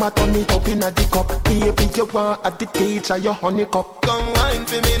magnum, I turn it up in the cup. Baby, you want at the teacher, your honey cup. Come wine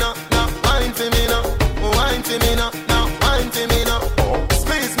for me now, wine for me now. Wine for me now, wine for me now.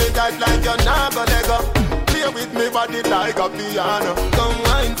 Squeeze me tight like you're not gonna let go. Play with me body like a piano. Come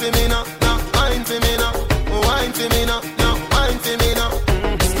wine for me now, wine for me now. Wine for me now, wine for me now.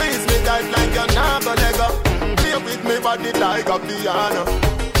 Squeeze me tight like you're not gonna let go. Play with me body like a piano.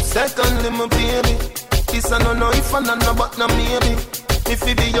 Secondly, my baby, this I don't know if I know but no maybe. If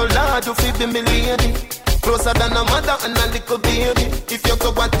you be your lord, you feel be me lady. Closer than a mother and a little baby. If you go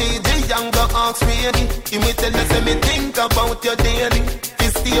a TJ, younger ask ready. You may tell us me think about your daily. If you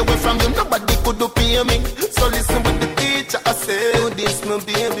stay away from you, nobody could do pay me. So listen what the teacher I say. Do this, my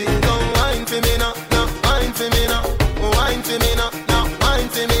baby. Don't whine for me now, whine for me now. Whine for me now, whine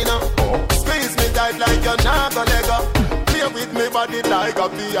for me now. Squeeze me tight like you're not gonna let go. Play with me body like a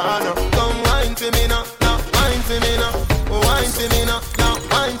piano. Don't whine for me now, whine for me now. Whine for me now,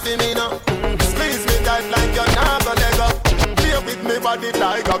 whine for me now. Squeeze me tight like you're not gonna let go. Play with me body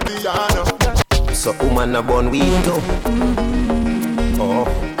like a piano. So woman a born weed too. Oh.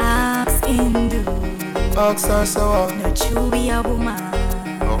 Ask Hindu. Ask her so. Not you be a woman.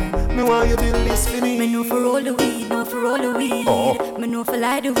 Me want you build this for me. Me know for all the weed, know for all the weed. Oh. Me know for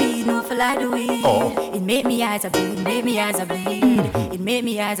like the weed, know for like the weed. Oh. It make me eyes a bleed, make me eyes a bleed. It make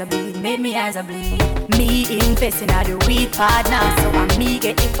me eyes a bleed, make me eyes a bleed. Me investing at the weed partner, so I me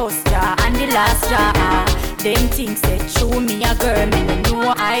get the first jar and the last jar. Them things said show me a girl, me no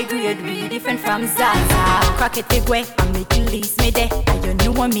know I grade we different from Zaza. Crack it big way, I make you lease me there. And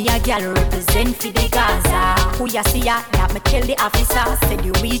you know me a gal represent for the Gaza. Who ya see ya? That me tell the officer. Said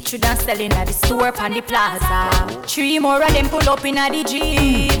the weed should not selling at the store up on the plaza. 3 more of them pull up in a the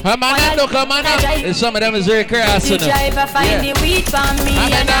Jeep. Come on, look, come on. Some of them is very crass. The driver find the weed for me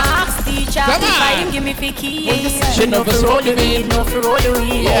and I ask teacher if I him give me picky. She know for roll the weed, no for roll the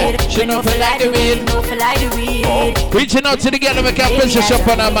weed. She know for like the weed, no for like the weed. Reaching out to the girl we can princess up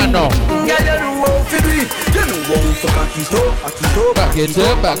on a man now. Girl, you know how to do it. You know how to back it up, back it up, back it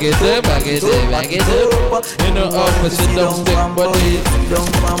up, back it up, back it up, back it up. You know how to sit down, stick body, down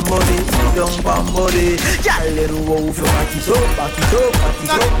pam body, down pam body. Girl, you know how to back it up, back it up, back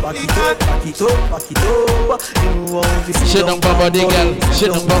it up, back it up, back it up, back it up. You know how to sit down pam body, girl.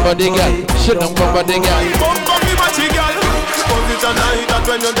 Sit down pam body, girl. Sit down pam body, girl. Position like that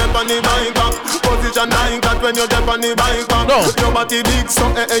when you're deep on the bike back. Position like that when you're deep on the bike back. No. Your body big so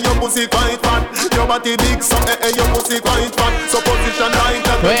your pussy quite fat. Your body big so your pussy quite fat. So position like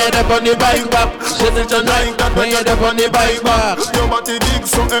that when you're deep on the bike back. Position like that when you're deep on the bike back. Your body big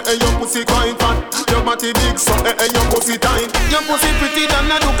so your pussy quite fat. Your body big so your pussy tight. Your pussy pretty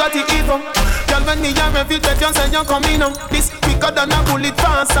than a Ducati Evo. Girl when me a rev it, you say you come in. This quicker than a bullet,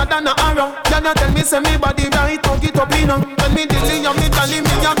 faster than a arrow. Girl you tell me say me body right, hug it up in. When me dilly and me tally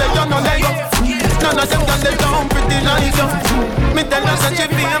me a beg you no leg up. None of them girls they down pretty like you. Me tell her say she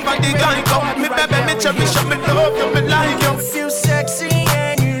feel body guy come. Me baby me cherish you, me love you, me like you. Feel sexy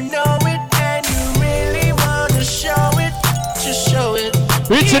and you know it, and you really wanna show it, just show it.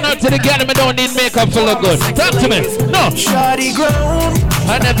 Reaching out to the girl, me don't need makeup to look good. Talk to me. No. Shawty grown.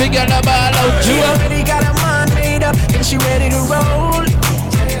 And every girl a ball out. She already got her mind made up and she ready to roll.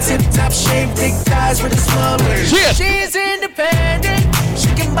 Tip top shape, big thighs with a small waist. Yeah. She's independent. She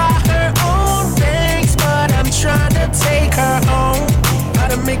can buy her own things, but I'm trying to take her home.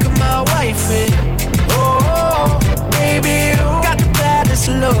 Gotta make her my wife.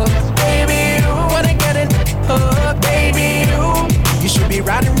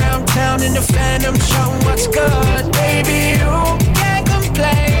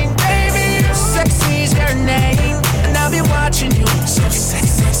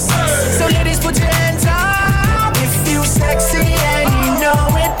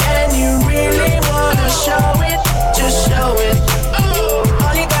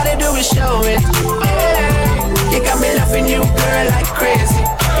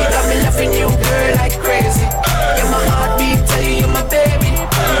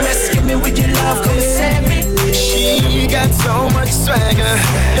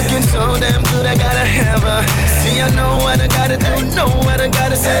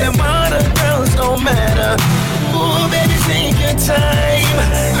 said them other girls don't matter. Ooh, baby, take your time.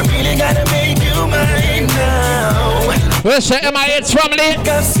 I really gotta make you mine now. Where's the MIH family?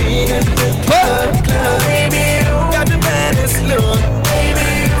 I've seen it in the club. Baby, you got the baddest look.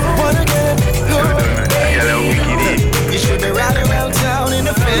 Baby, you wanna get good. Baby, you should be riding around town in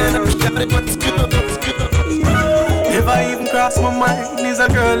the Phantom. If I even cross my mind, is a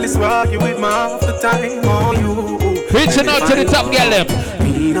girl that's walking with me half the time. Oh, you. Reaching out to the top, girl.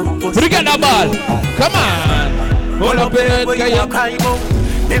 Who get that ball? Come on. Hold up it, get your climb up.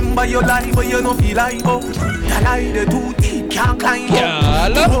 Remember your life, but you don't feel like up. The lie the too deep, can't climb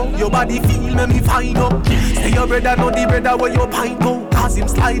up. Your body feel, make me find up. Say your brother, know the brother where your pint go. Cause him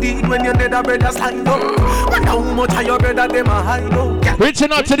slide in when your nether brother slide up. But how much of your brother, them a hide up.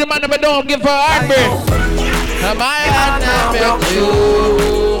 Reaching out to the man, but don't give her heartbreak. Am I with you?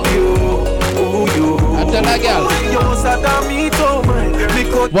 I tell that girl.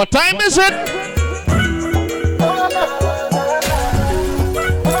 What time is it?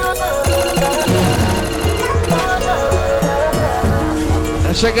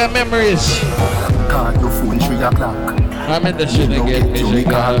 I check out memories. Card your phone 3 o'clock. I'm in the shit again.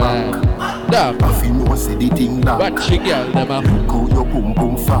 But she girl, them up. Go your boom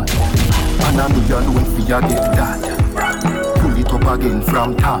boom fat. And I know you're known for your get that. Pull it up again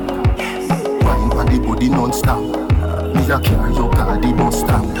from top. Wine on the body non-stop. Me a carry your car the bus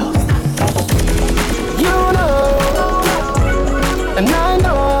stop. You know, and I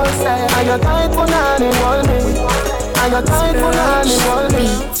know, say I got time for none in 1 day. I got time for none in 1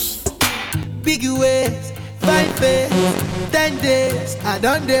 day. Big ways, 5 days, 10 days. I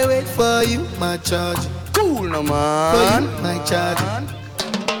don't dare wait for you, my charge. Cool no man. For you, my charge.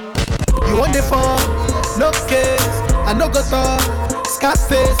 You want the phone, no case, I no go talk.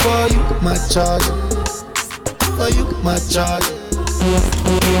 Scarface for you, my charge. For you, my charge.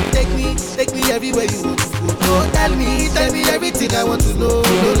 Take me everywhere you want to go. Oh, tell me everything I want to know.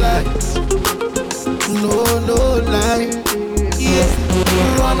 No lie, no lie. Yeah,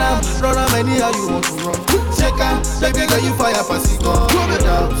 run am anyhow you want to run. Check out, baby girl you fire pass it on.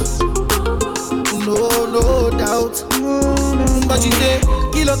 No doubt. But you say,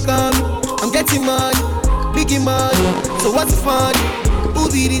 kilo come. I'm getting money, biggie money. So what's the fun? Who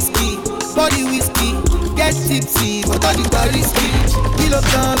be risky? Body whiskey, get tipsy, but all the body risky. Kilo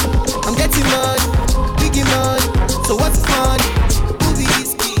come, I'm getting money, biggie money. So what's the fun? Who be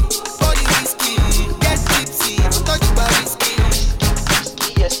risky? Body whiskey, get tipsy, but all the body risky.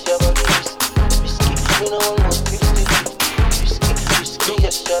 Yes, your body risky. You know I'm not risky.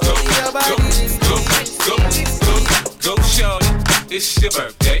 Yes, your body risky. Go, shorty. It's your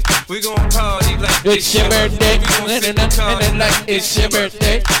birthday. We gon' party like it's your birthday. And like it's your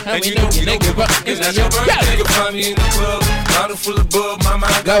birthday. And you know you don't give up. It's not your birthday. You'll find me in the club, bottle full of bub. My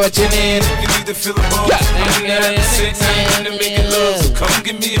mind got what you need. You need to feel the bug. I'm in the sex, I'm in the making love. So come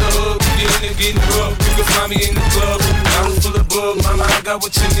give me a hug. Get in and get rough. You can find me in the club, bottle full of bub. My mind got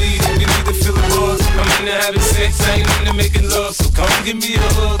what you need. You need to feel the buzz. I'm in the having sex, I ain't in the making love. So come give me a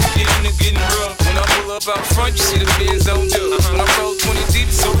hug. Get in and get rough. When I pull up out front, you see the Benz on you. I roll 20 deep,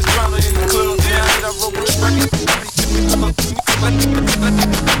 so it's drama in the club. Yeah, I roll with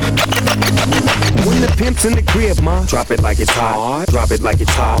When the pimp's in the crib, ma, drop it like it's hot. Drop it like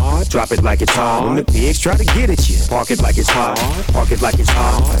it's hot. Drop it like it's hot. When the pigs try to get at you, park it like it's hot. Park it like it's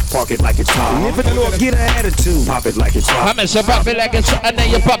hot. Park it like it's hot. And if a dog get an attitude, pop it like it's hot. I'm so pop it like it's hot, and then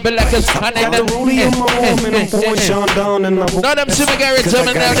you pop it like it's hot. And then rollie in my arm and I'm pouring Sean down and I'm. No, them Simagari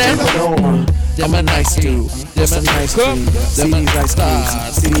coming down there. Them a nice dude. Them a nice dude. See these ice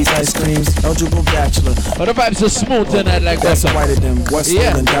creams. See these ice creams. Eligible bachelor. But the vibes are smooth tonight like that. That's white of them. What's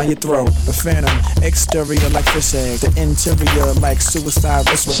rolling down your throat? The phantom. Exterior like fish egg. The interior like suicide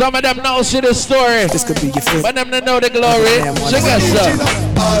wristwatch. Some of them know see the story. This could be your fifth. But them don't know the glory. Check us out.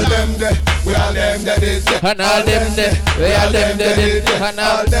 All them there. We all them that is there. And all them there. We all them that is there. And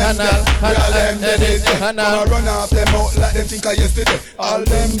all them that is there. And all run off them out like them think of yesterday. All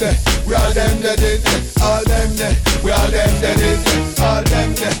them there. We all them that is there. All them there. We all them that is there. All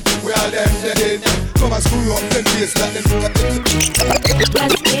them there. We all them that is there. Come and screw up them face like them.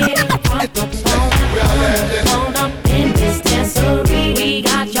 Let's get it on the phone. Phone up in this dancery. We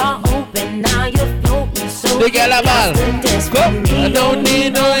got y'all open, now you're floating. So they get a ball. I don't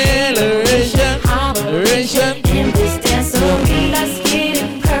need no alliteration. In this dancery. Let's get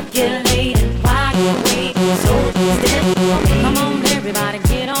it percolating. Why you wait? So come on, everybody,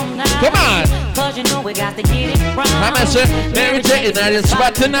 get on now. Come on. Cause you know we got to get it right. I'm saying, Mary J is at the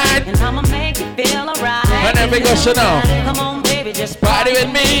spot tonight. And I'ma make you feel alright. And then we go so now. Come on, baby, just party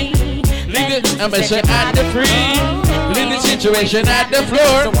with me. I'm saying, at the free. Leave the situation at the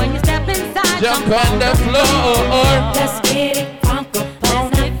floor. So when you step inside, jump on the floor. Let's get it from the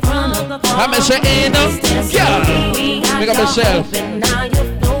I'm a say ain't no girl. Make up yourself.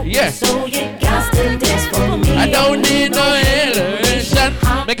 Yeah. I don't need no elevation.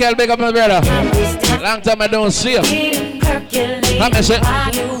 Michael, make up my brother. Long time I don't see him. I'm a say.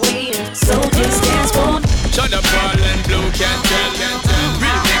 Shut up, Paul and Blue can't tell.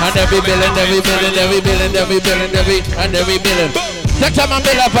 And every billion. Next time I'm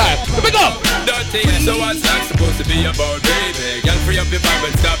Miller vibe. Here we go. Dirty, so what's that supposed to be about, baby? Girl, free up your vibe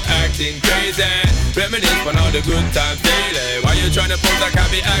and stop acting crazy. Reminisce on all the good times daily. Why you trying to pose like I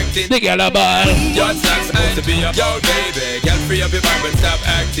be acting? The girl about. What's that supposed to be about, baby? Girl, free up your vibe and stop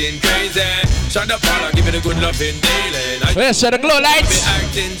acting crazy. Shut up, Paul, and give it a good loving daily. Where's the glow lights?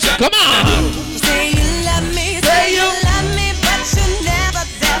 Come on. Say you love me, say you love me, but you're never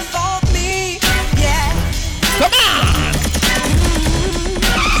there for me. Yeah. Come on.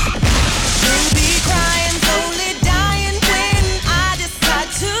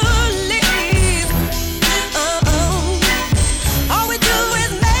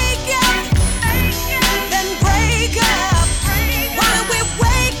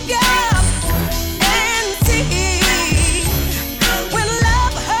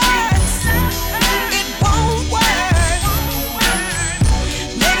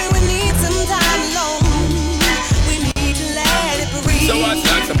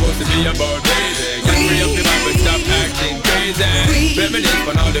 About baby, get free up the vibe and stop acting crazy. Reminisce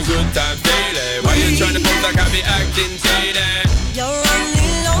on all the good times daily. Why you trying to pose like I be acting shady? You're only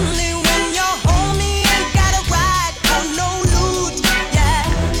lonely when you're home. You ain't got a ride or no loot. Yeah.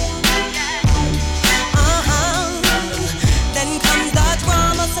 Then comes the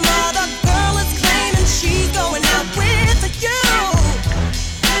drama. Some other girl is claiming she's going out with you.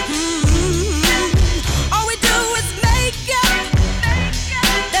 All we do is make up.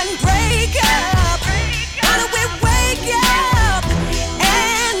 Break up. Why don't we wake up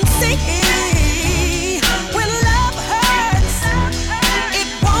and see when love hurts, it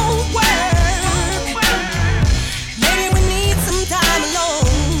won't work. Maybe we need some time alone.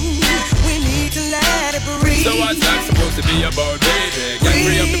 We need to let it breathe. So what's that supposed to be about, baby? Get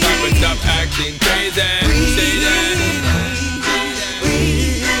free up the vibe and stop acting crazy. Stay there.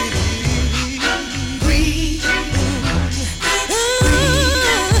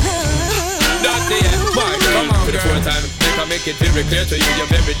 For the fourth time, make it very clear to you. You're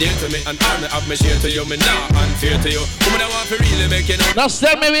very dear to me, and I'm of my share to you. Me not unfair to you. Woman, I want to really make it know. Now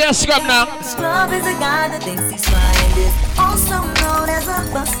tell me we are scrub now. Scrub is a guy that thinks he's fine. Is also known as a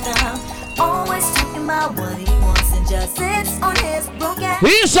buster. Always talking about what he wants and just sits on his broken.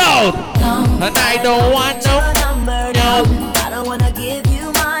 He's out, and I don't want no number. No, I don't wanna give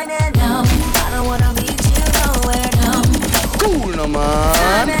you mine, and no, I don't wanna meet you nowhere. No, cool, no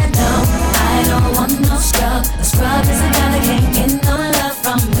man. I don't want no scrub. A scrub is a guy that can't get no love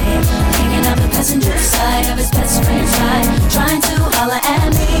from me. Hanging out the passenger side of his best friend's ride, trying to holler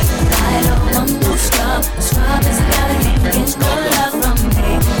at me. I don't want no scrub. A scrub is a guy that can't get no love from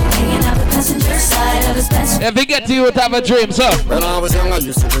me. Hanging out the passenger side of his best friend. If we get to you, have a dream, so. When I was young, I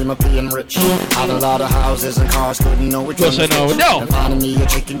used to dream of being rich. Had a lot of houses and cars, couldn't know which one. No. And finding me a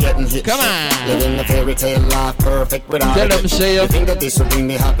chicken getting hit. Come on. Living a fairy tale life, perfect without Tell them, say you think that this would bring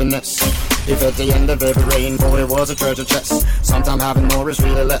me happiness. If at the end of every rainbow it was a treasure chest. Sometimes having more is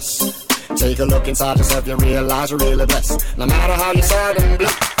really less. Take a look inside yourself, you realize you're really blessed. No matter how you're sad and blue,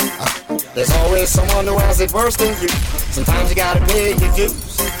 there's always someone who has it worse than you. Sometimes you gotta pay your dues.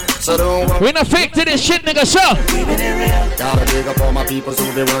 So don't worry. We not fake to this shit, nigga, so. Gotta dig up all my peoples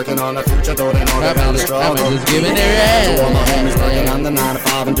who be working on the future, though they know they're bound to struggle. I'm just giving it real. So all my homies working on the 9 to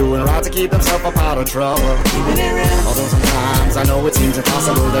 5 and doing right to keep themselves up out of trouble. Although sometimes I know it seems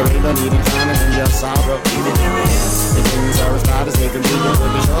impossible, they're even needing time and your sorrow. If things are as bad as they can be, you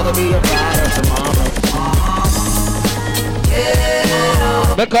will be sure to be a brighter tomorrow.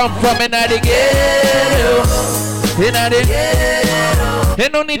 We come from another ghetto. They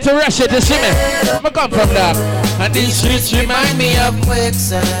don't need to rush it, you see me. We come from that. And these streets remind me of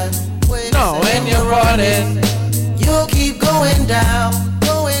quicksand. No, when you're running, you'll keep going down.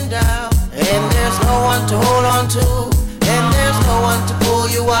 And there's no one to hold on to. And there's no one to pull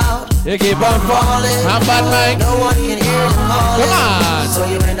you out. You keep on falling. I'm bad, Mike. No one can hear you calling. Come on. So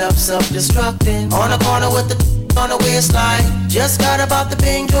you end up self-destructing. On a corner with the on the waistline. Just got about the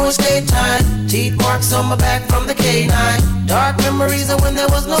ping to a state time. Teeth marks on my back from the K9. Dark memories of when there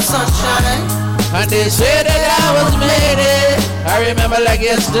was no sunshine. And they say that I was made it. I remember like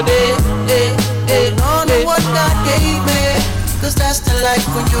yesterday. On what God gave me. 'cause that's the life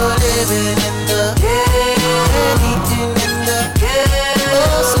when you're living in the ghetto, eating in the ghetto,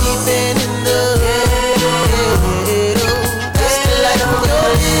 sleeping in the ghetto. That's the life when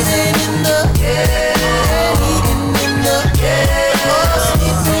you're living in the ghetto, eating in the ghetto,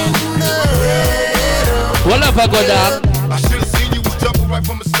 sleeping in the ghetto. What if I go down? I should've seen you was trouble right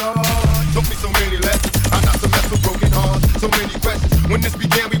from the start. Took me so many lessons. I not to mess with broken hearts. So many questions. When this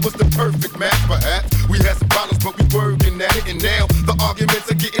began, we was the perfect match. Perhaps we had some problems, but we working at it. And now the arguments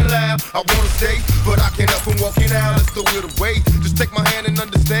are getting loud. I wanna stay, but I can't help from walking out. Let's throw it away. Just take my hand and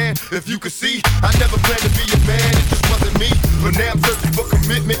understand. If you could see, I never planned to be a man. It just wasn't me. But now I'm searching for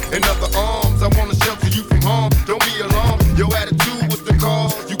commitment and other arms. I wanna shelter you from harm. Don't be alarmed. Your attitude was the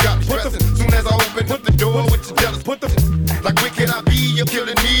cause. You got me stressing. Soon as I opened up the door with your jealous. Like where can I be? You're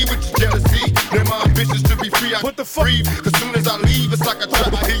killing me with your jealousy. Then my ambitions to be free. I put the free. Cause soon as I leave, it's like I try.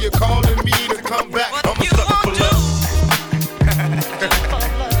 I hear you calling me to come back. I'm a sucker for love.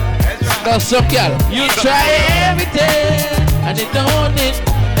 Now some girl, you try everything and it don't need.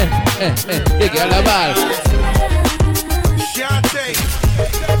 The girl a ball.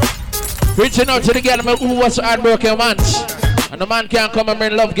 Reaching out to the girl who was heartbroken once, and the man can't come and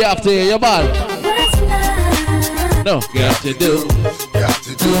bring love girl after you. Your ball. No, got to do. Got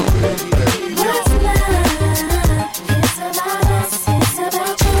to do.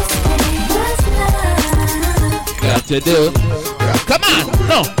 Got to do. Come on,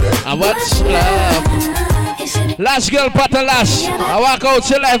 no. I watch love. Last girl, Pata last. I walk out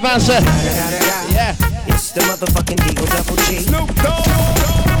to life and say, yeah. It's the motherfucking Deagle Double G.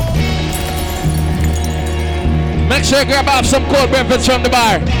 Make sure you grab off some cold breakfast from the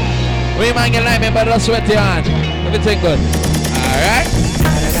bar. We man get lime, but don't sweat your hand. Everything good. Alright.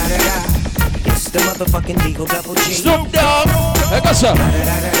 It's the motherfucking Deagle Double G. Snoop Dogg. Hey, what's up?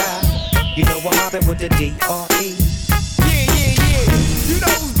 You know what happened with the D.R.E. You know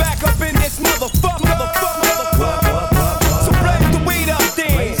who's back up in this motherfucker. So break the weed up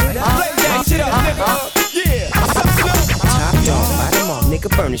then. Play that shit up, nigga. Yeah. Top dog, light them off, nigga,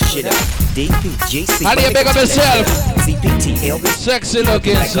 burn this shit up. DPGC. How do you big up yourself? CPT, Elvis. Sexy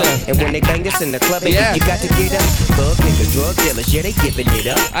looking, sir. And when they bang this in the club, yeah, you got to get up. Thug niggas, drug dealers, yeah, they giving it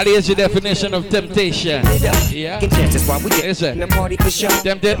up. How is your definition of temptation? Yeah. That's why we get in the party for sure.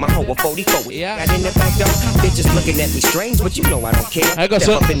 Tempted. My hoe 44. Yeah. Got in the back door. Bitches looking at me strange, but you know I don't care. I got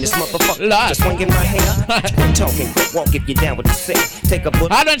up in this motherfucker. Just swinging my hair. Quit talking, quick walk if you down with the set. Take a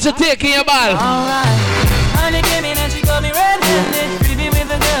bullet. How don't you take in your ball? Alright. Honey came in and she got me red-handed, creepy with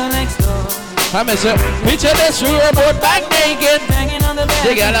the girl next door. I miss it. Picture this boat back naked. Banging on the bed.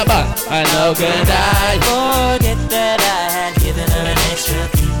 They got a ball. I know good night. Forget that I had given her an extra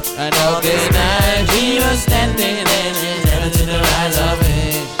key. I know good night. He was standing in and never to the rise of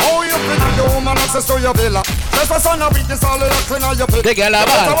me. Oh, you pretty the woman access to your villa. Just a son of weakness, all of your clean on your pit. They got a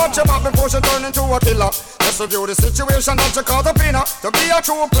ball. Watch your back before she turn into a killer. Just review the situation that you call the pinner. To be a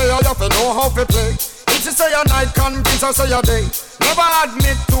true player, you have to know how to play. If she say a night, convince her say a day. Never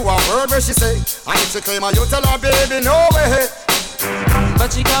admit to a word where she say. And if she claim her, you tell her, baby, no way.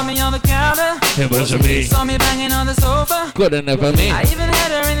 But she caught me on the counter. It wasn't me. Saw me banging on the sofa. Good enough for me. I even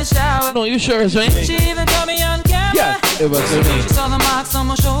had her in the shower. No, you sure it's me? She even caught me on camera. Yeah, it wasn't me. She saw the marks on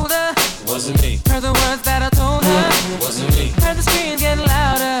my shoulder. Wasn't me. Heard the words that I told her. Wasn't me. Heard the screams getting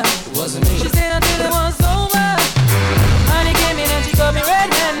louder. Wasn't me. She said until it was over. Honey came in and she got me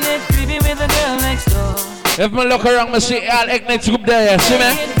red-handed, creepy with the girl next door. If I look around, I see all ethnic group there, see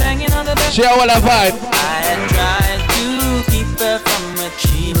me? See how well I vibe. I had tried to keep her from what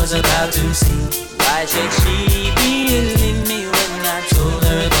she was about to see. Why should she believe me when I told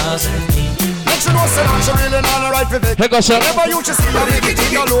her it wasn't me? Make sure no say that she really not right for it. Take us up. Whenever you should see her, make it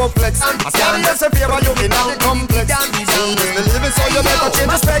in your low flex. I stand here, say favor you in the complex. Believe it, so you better change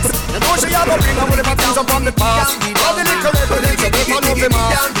the specs. You know she have a bring up whatever things up from the past. All the little evidence, you better know the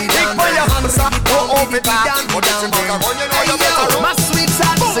mask. Big for your hands, don't open it back. But if you back a gun, you know you better run. My sweet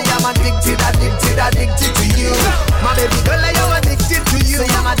son, say I'm addicted to you. My baby girl, I am addicted to you. Say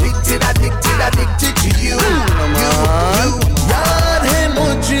I'm addicted to you. याद है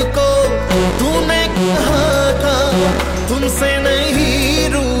मुझको तूने कहा था तुमसे नहीं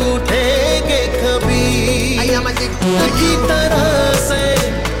रूठेंगे कभी की तरह से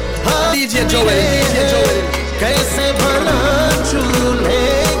DJ Joel कैसे भला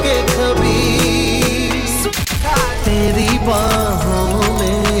छूलेंगे कभी तेरी बाहों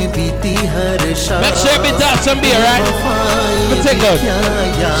में बीती हर शाम Make sure we talk some beer, right? Let's take out.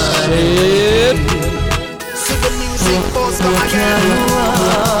 Shit.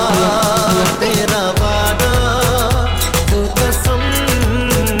 तेरा वादा वो कसम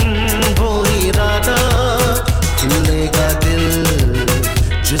वो इरादा खुलेगा दिल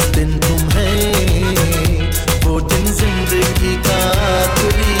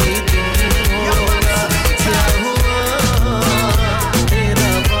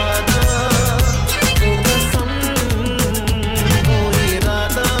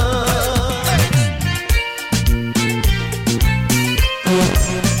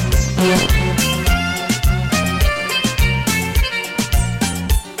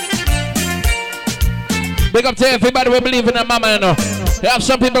Big up to everybody who believe in a mama, you know. You have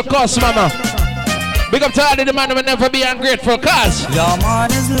some people curse mama. Big up to all the man who will never be ungrateful, cause your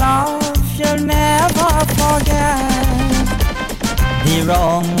mother's love she'll never forget. The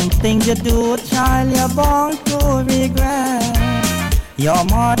wrong things you do, child, you're born to regret. Your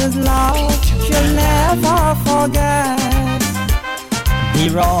mother's love she'll never forget. The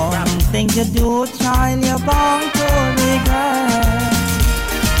wrong things you do, child, you're born to regret.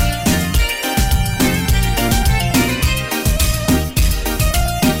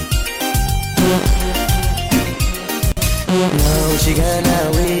 Now she gone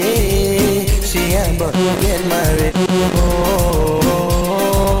away. She ain't but get married.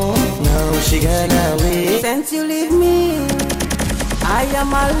 Oh, now she gone away. Since you leave me, I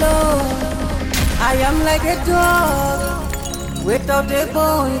am alone. I am like a dog without a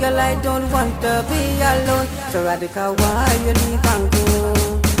bone. Girl, I don't want to be alone. So radical, why you leave and go?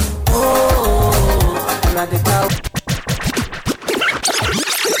 Oh, radical.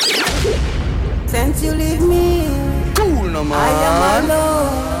 Since you leave me, cool no man. I am alone.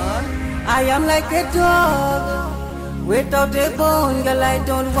 I am like a dog without a bone. Girl, I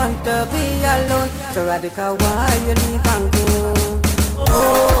don't want to be alone. So radical, why you leave and go?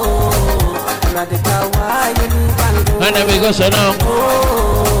 Oh, radical, why you leave and go? And then we go so now.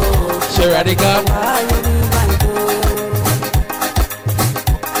 Oh, so radical, why you leave and go?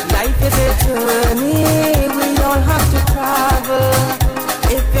 Life is a journey. We all have to travel.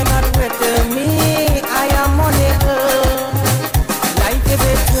 If you're not with me, I am unable. Life is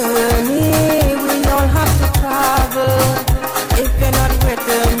a journey, we all have to travel. If you're not with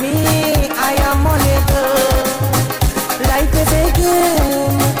me, I am unable. Life is a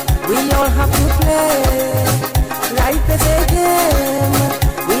game, we all have to play. Life is a game,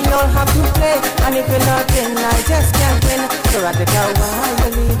 we all have to play. And if you're not in, I just can't win. So radical, why you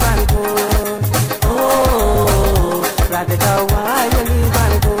leave and go? Oh, radical, why you leave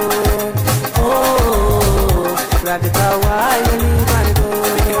and go? Oh, radical, why you leave and go?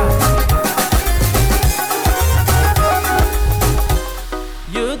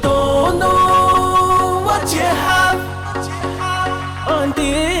 You don't know what you have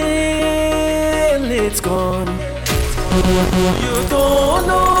until it's gone. You don't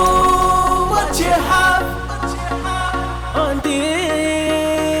know what you have until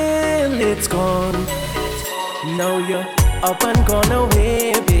it's gone. Now you're up and gone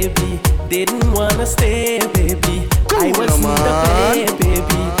away, baby. Didn't wanna stay, baby. I was in the play,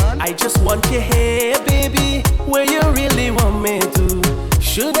 baby. I just want you here, baby. Where you really want me to.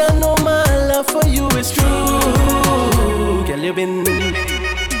 Should I know my love for you is true? Girl, you been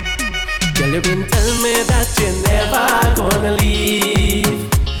tell me that you're never gonna leave.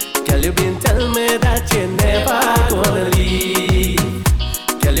 Girl, you been tell me that you're never gonna leave.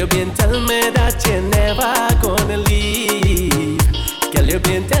 Girl, you been tell me that you're never gonna leave. Girl, you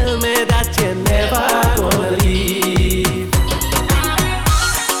been tell me that you're never gonna leave.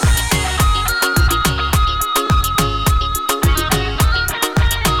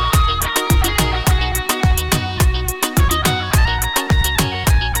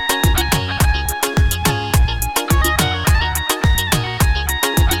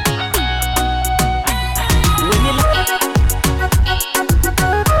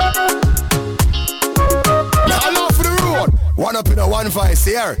 One up in a one voice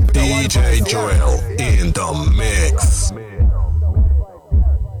here. DJ Joel in the mix.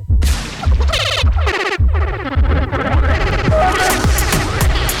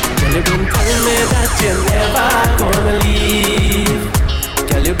 Girl, you been tell me that you're never gonna leave.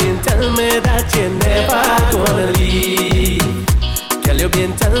 Girl, you been tell me that you're never gonna leave. Girl, you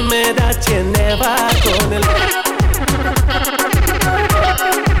been tell me that you're never gonna leave.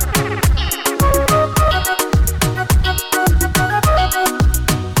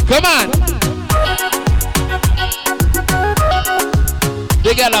 come on.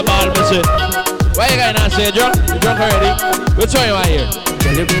 They got a ball, monsieur. Why you guys not say drunk? You drunk already? Which one you want here?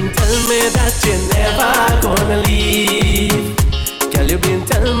 Girl, you been tell me that you're never gonna leave. Girl, you been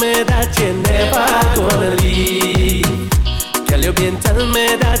tell me that you're never gonna leave. Girl, you been tell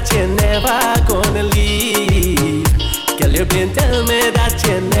me that you're never gonna leave. Girl, you been tell me that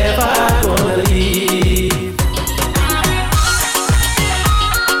you're never gonna leave.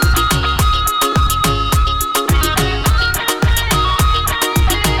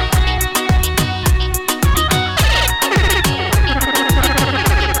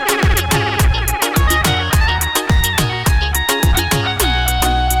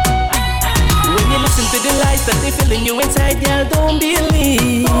 Feeling you inside, girl, don't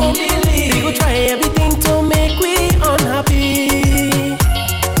believe. They will try everything to make we unhappy.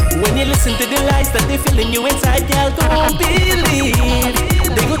 When you listen to the lies that they feel Keeping you inside, girl, don't believe.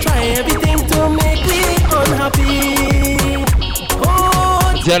 They go try everything to make me unhappy.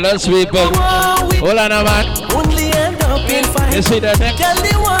 Oh, jealous people. Hold on, man. Only end up in fight. You see that next? Girl,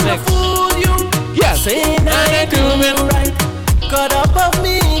 they wanna fool you. Yeah. Saying I ain't doing right. Got up of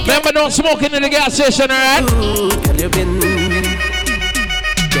me. Remember, don't smoke in the gas station, alright? Girl, you been.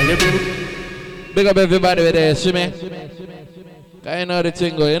 Big up everybody with there, see me? I know the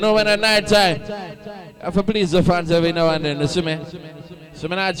thing go. You know when at night time, I have to please the fans every now and then, you see me? So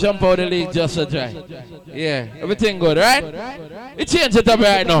when I jump out the league just to try. Yeah, everything good, right? It changed it up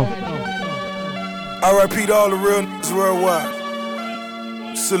right now. I repeat all the real niggas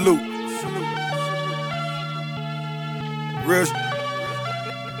worldwide. Salute. Real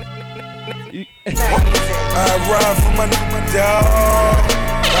I ride for my dog.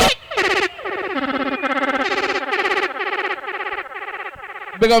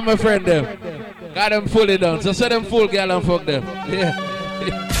 Big up my friend them. Got them fully done. So say them full girl and fuck them. Yeah.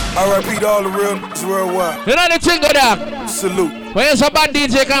 I repeat all the real niggas worldwide. You know the thing go down? Salute. When you're a bad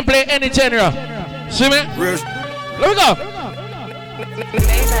DJ can play any genre. See me? Real. Let me go.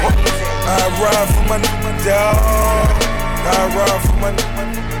 I ride for my dog. I ride for my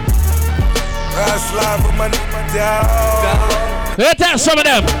I slide for my dog. Let's tell some of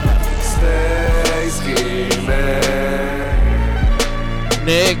them. Stay scheming.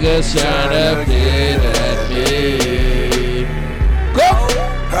 Niggas tryna get at me. Go!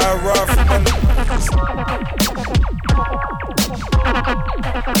 I ride for my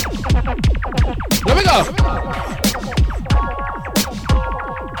Let me go.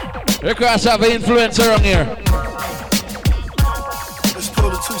 Rick Ross have an influencer on here. Let's pull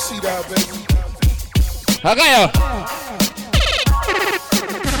the 2-seat out, baby. Okay, yo.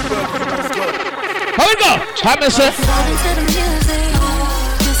 How we go? How me say?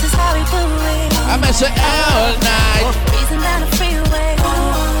 I me say all night. Easing down the freeway,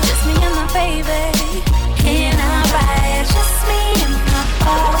 just me and my baby. Can I ride? Just me and my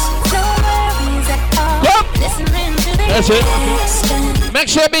boss. No worries at all. Listening to the That's it. Make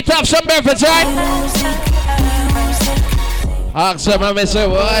sure you beat up some breakfast, right? Ask some, I me say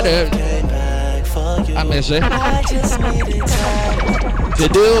what? I me say to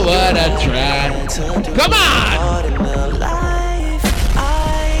do what I try. Come on!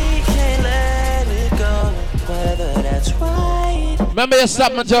 Remember you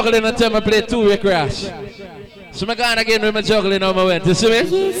stop my juggling and tell me play 2-way crash. So I'm going again with my juggling on my way. You see me?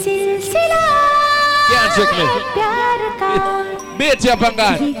 Can't trick me. Beat you up and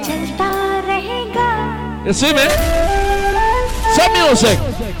gone. You see me? Some music.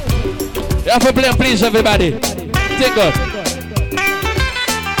 You have to play and please everybody. Take up.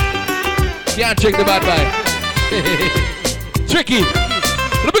 Can't trick the bad boy. Tricky.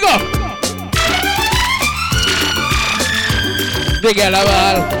 Let me go. Dig a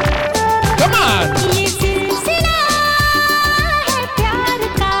ball. Come on.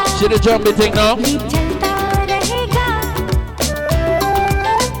 See the jumpy thing now?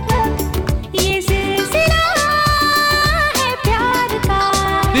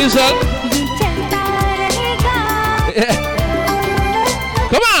 Diesel. Yeah.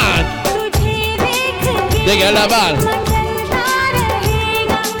 Come on. Dig a ball.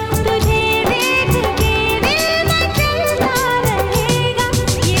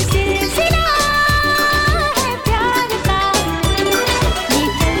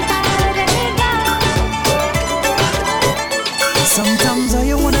 Sometimes all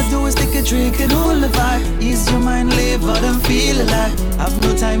you wanna do is take a drink and hold the vibe. Ease your mind, live out and feel alive. Have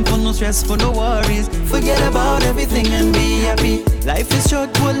no time for no stress, for no worries. Forget about everything and be happy. Life is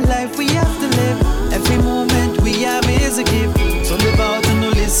short, one life we have to live. Every moment we have is a gift. So live out and no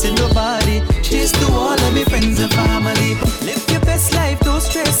listen to nobody. Cheers to all of my friends and family. Live your best life, don't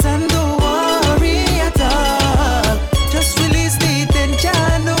stress and don't worry at all. Just release the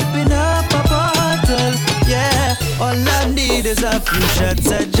tension, open up a bottle. Yeah, all I need is a few shots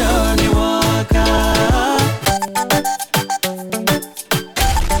of Johnny Walker.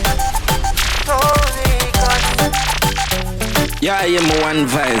 Yeah, I am One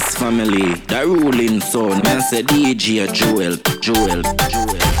Vice family, the ruling sound. Man say DJ Joel. Put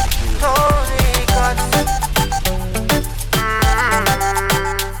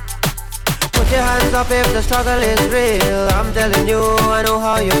your hands up if the struggle is real. I'm telling you, I know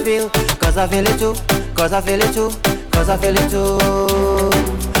how you feel. Cause I feel it too, cause I feel it too, cause I feel it too.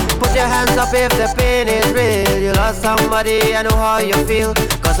 Put your hands up if the pain is real. You lost somebody, I know how you feel.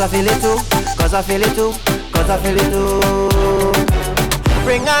 Cause I feel it too, cause I feel it too, cause I feel it too.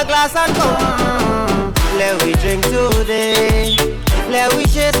 Bring a glass and come, let we drink today. Let we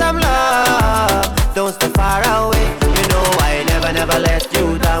share some love don't stay far away. You know I never let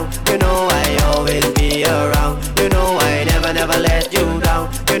you down. You know I always be around. You know I never let you down.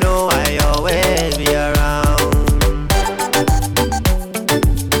 You know I always be around.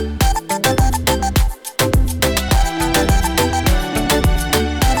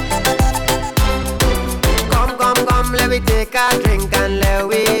 Come, let me take a drink and let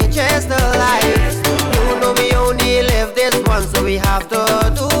we chase the light. You know we only live this once, so we have to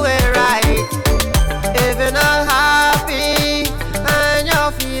do it right. If you're not happy and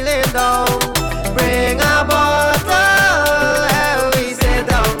you're feeling down, bring a bottle and we sit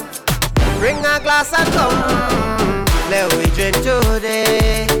down. Bring a glass and come, let we drink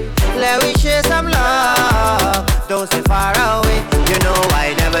today. Let we share some love, don't stay far away. You know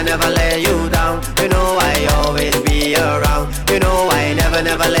I never let you down. You know I always be around. You know I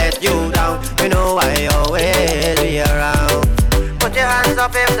never let you down. You know I always be around. Put your hands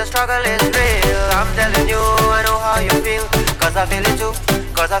up if the struggle is real. I'm telling you, I know how you feel. Cause I feel it too,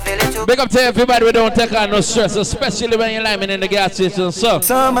 cause I feel it too. Big up to everybody who don't take on no stress, especially when you're lining in the gas station. So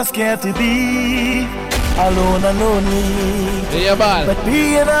some are scared to be alone and lonely. Yeah, man. But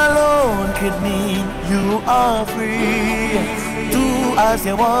being alone could mean you are free. Do as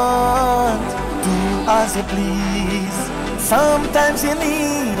you want, do as you please. Sometimes you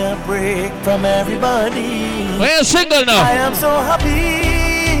need a break from everybody. We're single now. I am so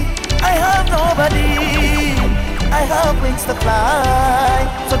happy, I have nobody. I have wings to fly,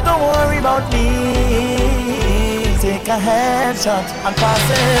 so don't worry about me. Take a headshot and pass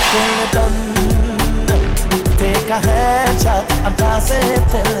it till you're done. Take a headshot and pass it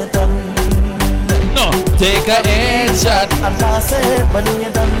till you're done. No, take a headshot and pass it when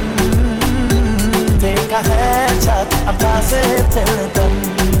you're done. Take a headshot and pass it till you're done.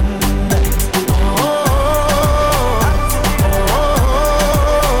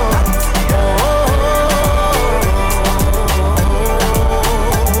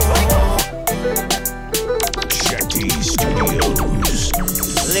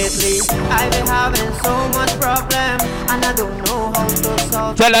 I've been having so much problem and I don't know how to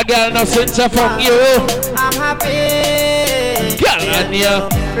solve. Tell a girl nothing from you. I'm happy. Girl on you.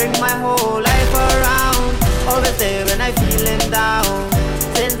 Bring my whole life around. Always there when I'm feeling down.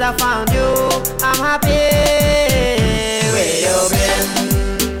 Since I found you, I'm happy. Where you been?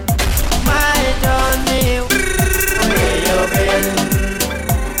 My Johnny. Where you been?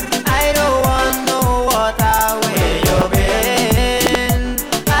 I don't want no water. Where you been?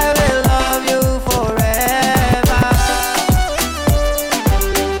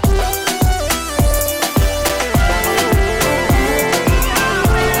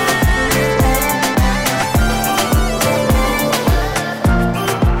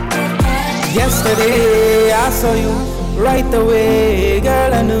 Yesterday I saw you right away,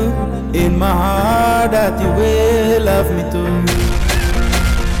 girl. I knew in my heart that you will love me too.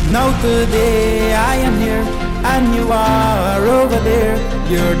 Now today I am here and you are over there.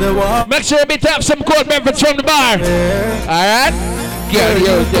 You're the one. Make sure you tap some cold beverage from the bar. Alright? Girl,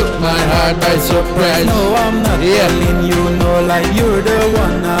 you took my heart by surprise. No, I'm not telling you no lie. You're the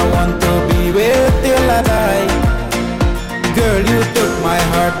one I want to be with till I die. Girl, you took my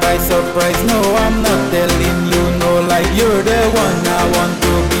heart by surprise. No, I'm not telling you no lie. You're the one I want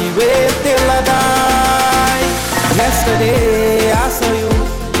to be with till I die. Yesterday I saw you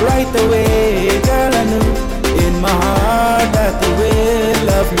right away, girl. I knew in my heart that you will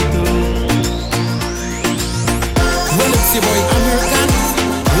love me too. Well, it's your boy American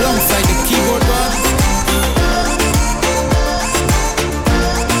alongside the keyboard god.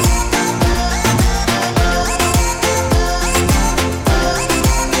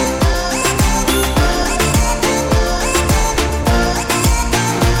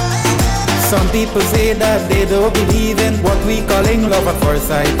 Some people say that they don't believe in what we calling love at first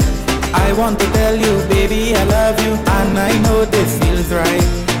sight. I want to tell you, baby, I love you, and I know this feels right.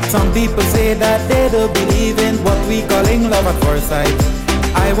 Some people say that they don't believe in what we calling love at first sight.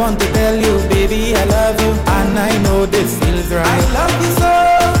 I want to tell you, baby, I love you, and I know this feels right. I love you so,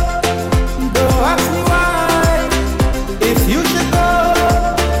 don't ask me why. If you should go,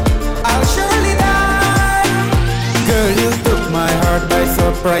 I'll surely die. Girl, you took my heart by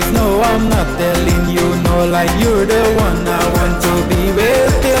surprise. No, I'm not telling you no lie. You're the one I want to be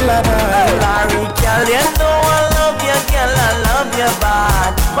with till I die. Larry, girl, you know I love you, girl, I love you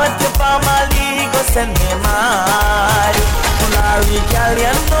bad. But your family go send me mad. Larry, girl,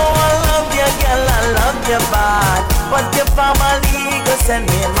 you know I love you, girl, I love you bad. But your family go send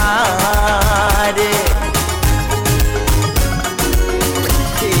me mad.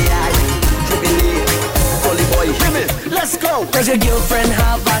 Let's go. Does your girlfriend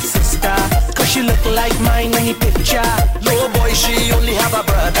have a sister? Cause she look like mine in the picture. Low boy, she only have a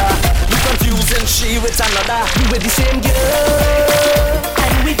brother. You confusing she with another. We were the same girl,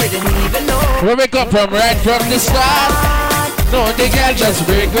 and we didn't even know. Where we come from right from the start. No, the girl just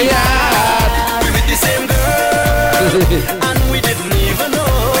break me heart. We were the same girl, and we didn't even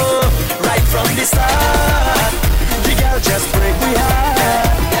know. Right from the start, the girl just break me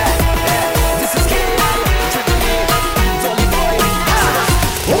heart. This is K.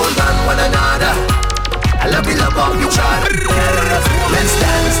 Hold on one another. I love you, love of each other. Let's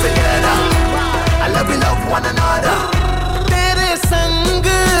dance together. I love you, love one another. तेरे संग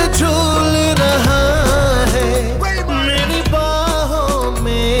झूल रहा है मेरी बाहों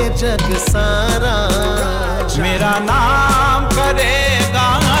में जग सारा मेरा नाम करेगा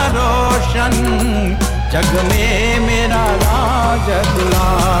रोशन जग में मेरा राज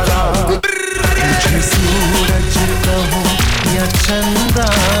दुलारा तुझे सूरज कहूँ या चंदा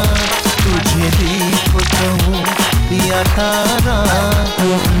तुझे दीप कहूँ या तारा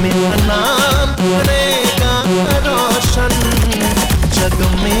मेरा नाम करेगा रोशन जग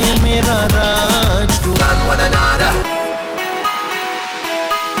में मेरा राज one another.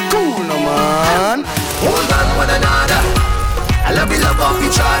 Cool no man. Hold on one another. I love you, love of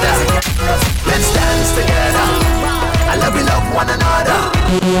each other. Let's dance together. I love you, love one another.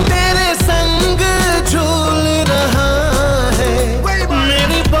 तेरे संग झूल रहा है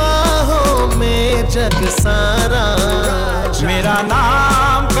मेरी बाहों में जग सारा मेरा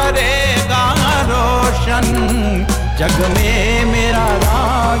नाम करेगा रोशन जग में मेरा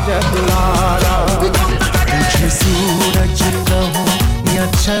राज दुलारा तुझे सूरज कहूँ या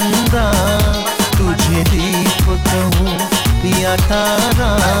चंदा तुझे दीप कहूँ या तारा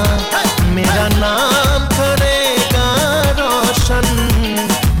मेरा नाम करेगा रोशन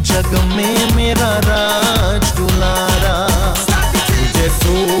जग में मेरा राज दुलारा तुझे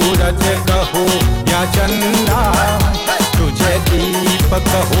सूरज कहो या चंदा तुझे दीप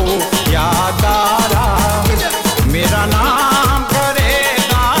कहो या तारा मेरा नाम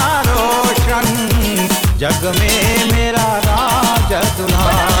करेगा रोशन जग में मेरा राज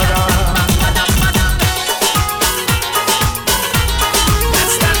दुलारा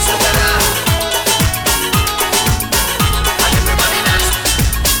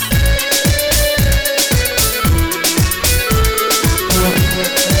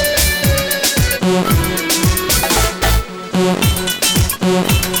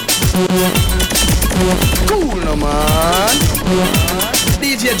Cool no man.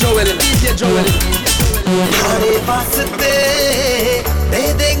 DJ Joel. थारे वास्ते दे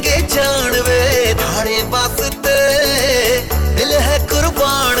देंगे जान वे थारे वास्ते दिल है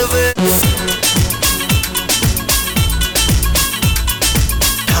कुर्बान वे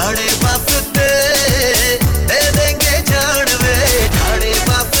थारे वास्ते दे देंगे जान वे थारे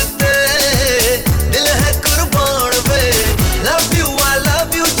वास्ते दिल है कुर्बान वे love you I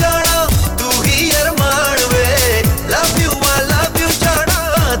love you जाना तू ही अरमान वे love you I love you जाना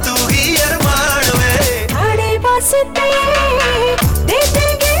तू ही अरमान वे थाने वास्ते दे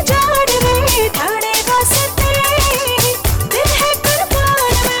देंगे जान वे थाने वास्ते दिल है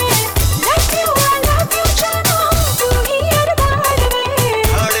कुर्बान वे love you I love you जाना तू ही अरमान वे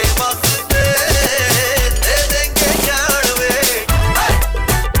थाने वास्ते दे देंगे जान वे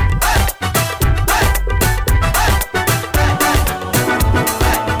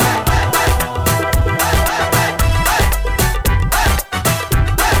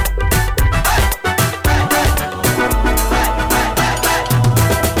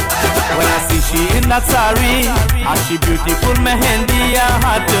When I see she in that sari, and she beautiful mehendi, I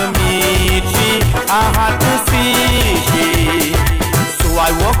had to meet she, I had to see she. So I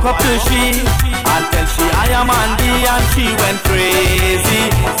walk up to she, and tell she I am Andy, and she went crazy.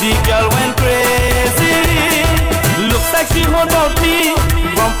 The girl went crazy. Looks like she hold out me,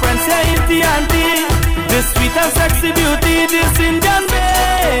 from friends here in T&T. This sweet and sexy beauty, this Indian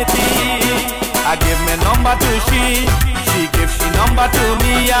baby. I give me number to she give she number to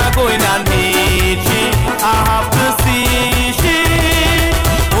me. I go in and meet she. I have to see she.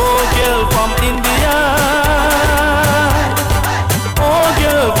 Oh girl from India. Oh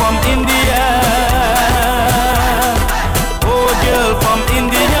girl from India. Oh girl from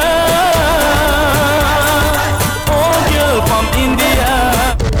India. Oh girl from India.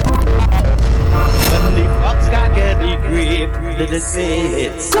 When the fox got get the grip, did it say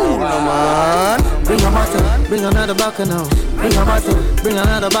it's so man. Bring a bottle, bring another bucket now. Bring a bottle, bring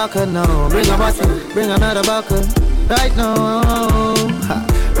another bucket now. Bring a bottle, bring another bucket right now. Ha.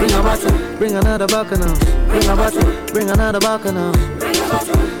 Bring a bottle, bring another bucket now. Bring a bottle, bring another bucket now.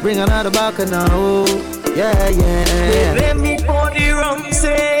 Bring another bucket now. Yeah, yeah. They blame me for the rum,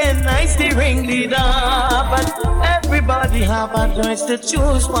 saying nice the ring leader, but everybody have a choice to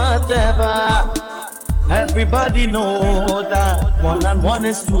choose whatever. Everybody know that 1 and 1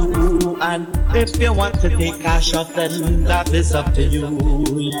 is 2, and if you want to take a shot, then that is up to you.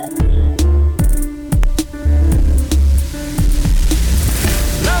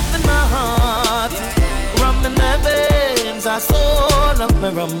 Love in my heart, rum in my veins, I so love my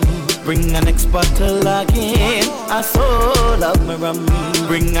rum. Bring an next bottle again. I so love my rum.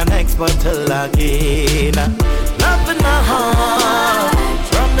 Bring an next bottle again. Love in my heart,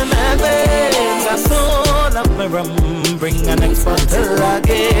 rum in my veins. I so love my rum. Bring an next bottle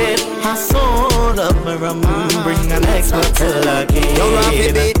again. I so love my rum. Bring an next bottle again. Yo,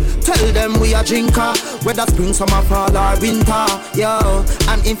 Rafi, tell them we a drinker, whether spring, summer, fall or winter. Yo,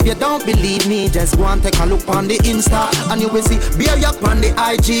 and if you don't believe me, just go and take a look on the Insta, and you will see beer yak on the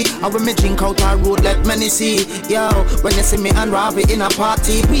IG. And when me drink out our road, let many see. Yo, when you see me and Ravi in a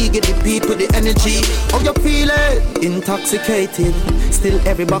party, we get the people the energy. How you feeling? Intoxicated, still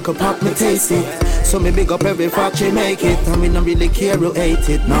every buckle pop me taste it. So me big up every factory make it, and we don't really care who hate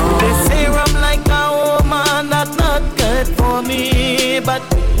it. No. They say I'm like a woman, that's not good for me, but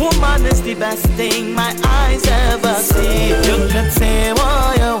woman is the best thing my eyes ever see. You can say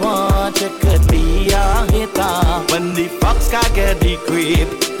what you want, you could be a hitter. When the fox can get the creep,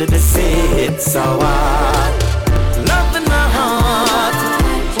 then they say it's so hard. Love in my heart,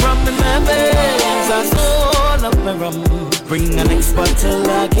 rum in my veins, I so love my rum. Bring an next bottle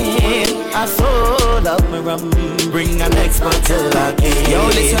again. I so love my rum. Bring an next bottle again. Yo,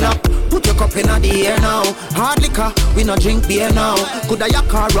 listen up. Put your cup in the air now. Hard liquor, we no drink beer now. Could I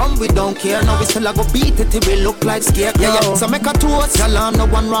yak or rum, we don't care now. We still a go beat it till we look like scarecrow. Yeah. So make a toast, y'all no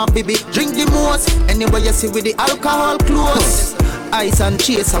one wrong, baby. Drink the most, anywhere you see with the alcohol close. Ice and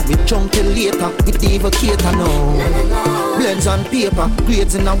chaser, we drunk till later. We evocator now. Blends on paper,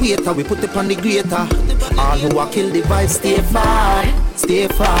 grades in a waiter. We put it on the grater. All who a kill the vibe, stay far, stay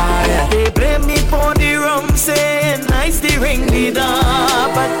far. They blame me for the rum, saying nice the ring leader,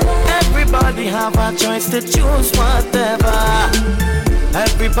 but everybody have a choice to choose whatever.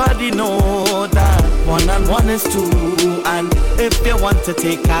 Everybody know that 1 and 1 is 2, and if you want to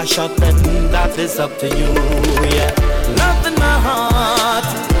take a shot, then that is up to you. Yeah, love in my heart,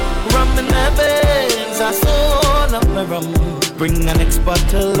 rum in my veins, I so love my rum. Bring an next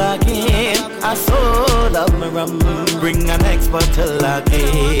bottle again. I so love my rum. Bring an next bottle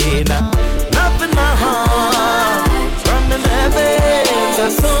again. Love in my heart, rum in my veins, I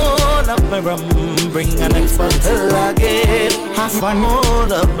so love my rum. Bring an next bottle again. Have one more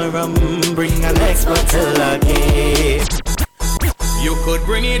love my rum. Bring an next bottle again. You could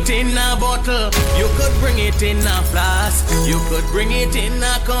bring it in a bottle, you could bring it in a flask, you could bring it in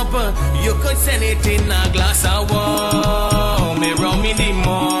a cup, you could send it in a glass of water. Me rum in the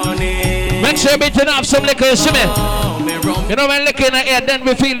morning. Make sure you beat off some liquor, see me. You know when liquor in the air, then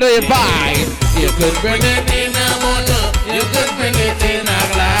we feel the vibe. You could bring it in a bottle, you could bring it in a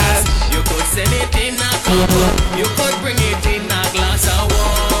glass, you could send it in a cup, you could bring it in a glass of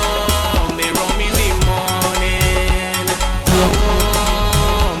water. Me rum in the morning.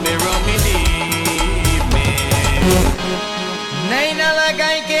 नैना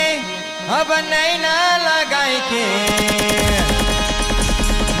लगाई के अब नैना लगाई के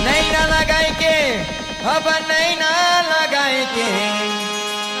नैना लगाई के अब नैना लगाई के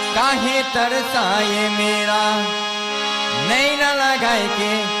काहे तरसाए मेरा नैना लगाई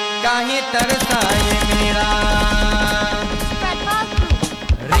के काहे तरसाए मेरा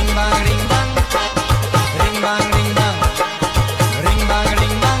रिंग बांग रिंग बांग रिंग बांग रिंग बांग रिंग बांग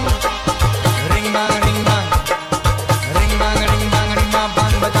रिंग बांग रिंग बांग रिंग बांग ring bang ring bang ring bang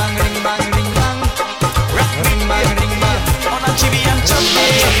bang bang ring bang ring bang ring bang ring bang on a GBM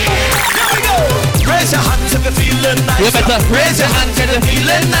champion. Here we go. Raise your hands if you're feeling nice. You better raise your hands if you're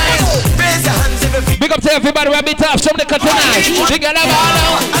feeling nice. Raise your hands if you're feeling. Big up to everybody who beat off some liquor tonight. Big up now.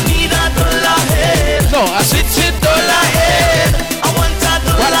 I need a dollar head. No, a sweet dollar head. I want a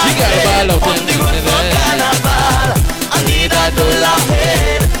dollar head. On the road for carnival. I need a dollar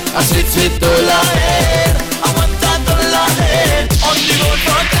head. A sweet dollar head. I want a dollar head. On the road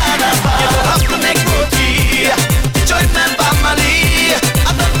for carnival. You don't have to make roti. Join my family.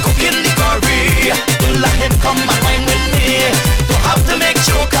 I'm not cooking the curry. Dollar head, come and wine with me. Don't have to make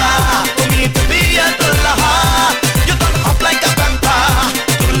choker. For me to be a dollar. You don't hop like a vampire.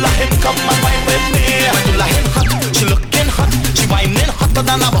 Dollar head, come and wine with me. Dollar head hot, she looking hot. She whining hotter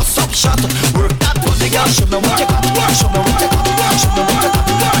than a bus up shot. Work that body, girl. Show me what you got. Show me what you got. Show me what you got.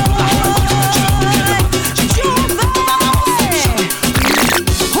 Dollar head hot, she looking hot.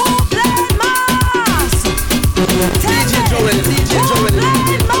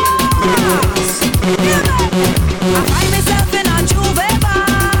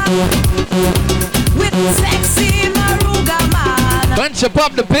 When she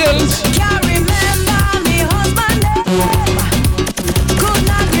pop the pills. Can't remember me husband name. Could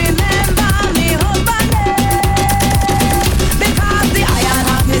not remember me husband name. Because the iron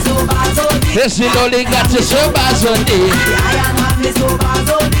of me so bad so deep. This is only got to so bad so deep. The iron of me so bad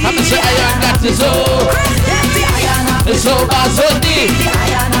so deep. I'm say iron got to so. The iron of me so bad so deep. The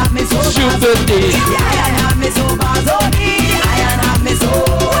iron of me so super deep. The iron of me so bad so deep. The iron of me so.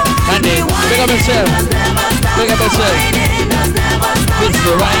 And then pick up yourself. Pick up yourself. It's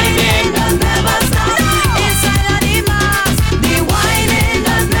the whining. Inside of the mask, the whining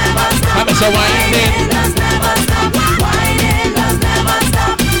does never stop. I'm so whining.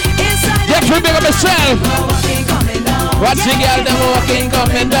 Get free, pick up yourself. Watch the girl, them walking,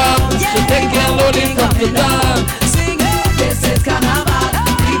 coming down. She taking loading from the down. Sing it, this is carnival.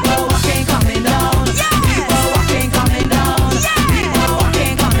 People walking, coming down. People walking, coming down. People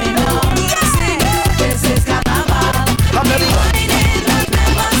walking, coming down. Sing it, this is carnival. Somebody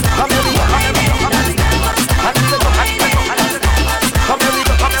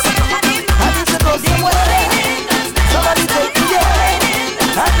take me away.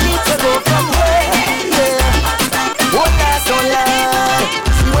 I need to go from here. Yeah. One last lie.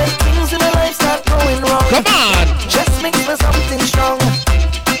 See when things in my life start going wrong. Come on. Just mix me something strong.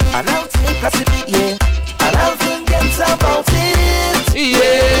 And I'll take a sip, yeah. And I'll forget about it.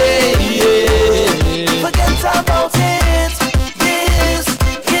 Yeah, yeah. Forget about it. Yes,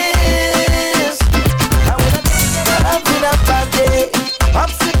 yes. And when I'm having a bad day,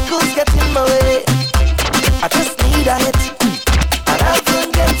 obstacles get in my way. I just need a hit. And I'll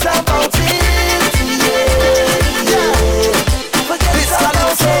forget about it. Yeah, yeah. Forget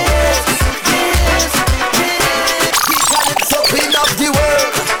about it. Yes, yes. So clean up the world.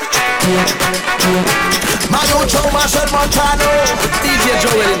 Manu Joe Marshall Montano. DJ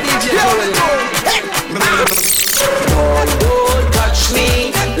Joel. Don't touch me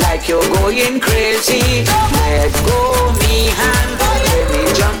like you're going crazy. Let go me hand. Let me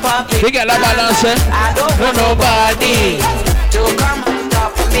jump up. We get la balance. I don't want nobody to come on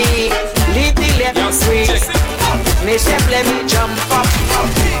top of me. Leave the left free. Me say let me jump up.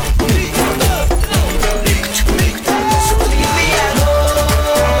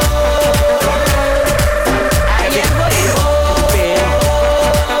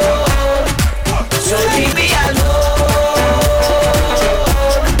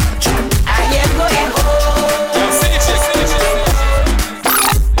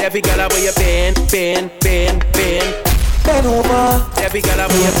 Every girl where you bend over. Every girl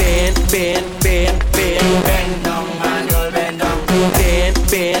where you bend down, man, girl, bend down.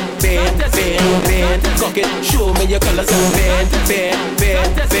 Bend. Cock it, show me your colors and bend.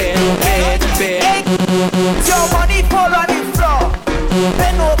 Your money fall on the floor.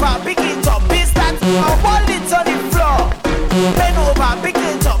 Bend over, pick it up. Is that a wallet on the floor? Bend over, pick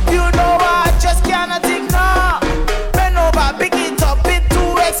it up. You know I just cannot ignore. Bend over, pick it up. It's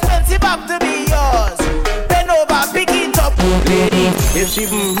too expensive up to be yours. Bend over, pick it up. Lady, if she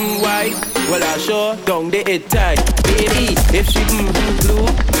white, well I sure don't get it tight. Baby, if she blue,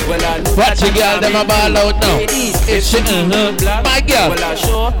 well I know. Watch your girl, them a ball out now. Lady, If she black, my girl, well I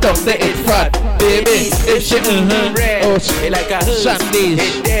sure don't let it fat. Baby, if she red, oh, like a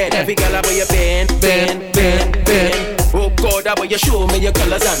Sundays. dead. Every girl where you bend. Oh God, I want you show me your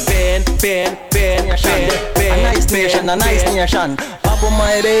colors and bend. A nice nation, a nice nation. Up on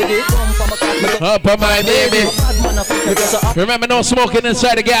my baby, up on my baby. Remember, no smoking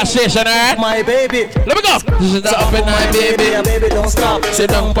inside the gas station, alright? My baby, let me go. This is the up in my baby. Baby, don't stop.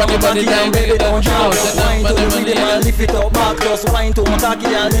 Sit down, put your body down, baby, don't drop. Wine to the rhythm and lift it up back. Just wine to my cocky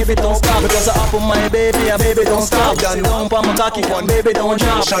and leave it don't stop. Because I up on my baby, a baby don't stop. Sit down, put my cocky and baby don't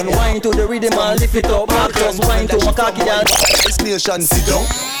drop. Wine to the rhythm and lift it up back. Just wine to my cocky and. Nice nation, sit down.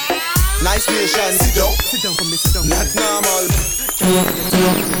 Nice nation, sit down. Sit down for me, sit down. Not normal.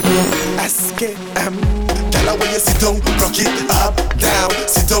 SKM. Tell her when you sit down, rock it up, down.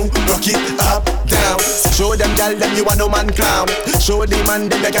 Sit down, rock it up, down. Show them, girl, them you are no man clown. Show them man,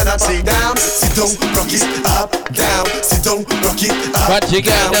 them they cannot sit down. Sit down, rock it up, down. Sit down, rock it up, Watch your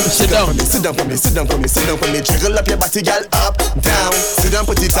girl, them sit down. Sit down for me, sit down for me, sit down for me. Jiggle up your body, girl, up, down. Sit down,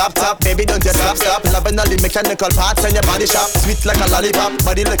 put it up, baby, don't you stop. Loving all the mechanical parts and your body sharp. Sweet like a lollipop,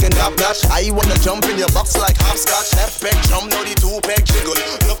 body looking top notch. I wanna jump in your box like hopscotch. Left peg drum, now the two peg jiggle.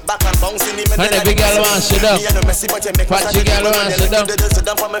 Look back and bounce in the middle. And the big girl wants to sit down. Watch your girl wants to sit down.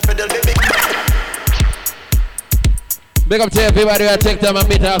 Big up to everybody who take time and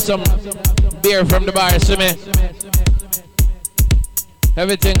beat have some beer from the bar, see me?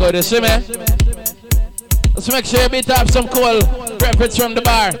 Everything good, you see me? Let's make sure you beat up some cool preference from the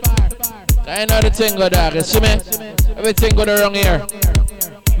bar. I know the thing good, dog, you see me? Everything good around here.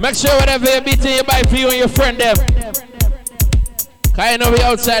 Make sure whatever you beat you buy for you and your friend them. Cause you know we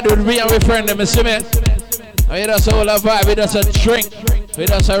outside with me and we friend them, you see me? And we just hold a vibe, we just a drink, we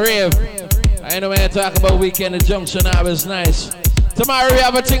just a rave. I know when you talk about Weekend at Junction, that was nice. Tomorrow we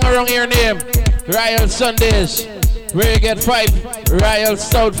have a thing around here named Royal Sundays, where you get 5 Royal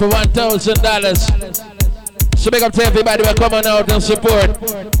Stout for $1,000. So big up to everybody who coming out and support.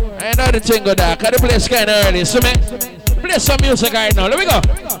 I know the thing go dark, cause the place kinda early. So me play some music right now. Let me go.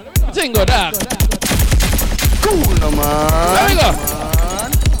 The thing go dark. Cool no man. Let me go.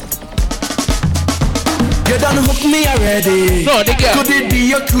 You done hook me already. No, the girl. Could it be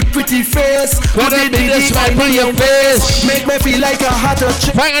your cute pretty face? Could it be the smile on your face? Make me feel like a hotter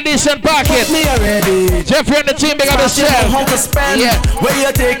chick. Find a decent pocket. Hook me already. Jeffrey and the team, big up yourself. How to spend? Yeah. Where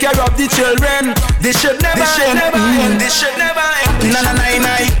you take care of the children. This should never end. This should never end. Na na na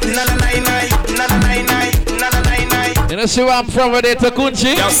na na na na na na na na. You know see where I'm from with it,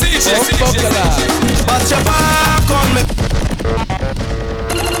 Kunchi? Yeah, see. But your back on me.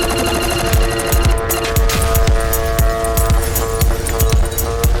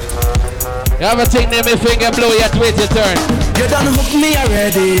 You have a thing named me finger blow, you have to wait your turn. You done hook me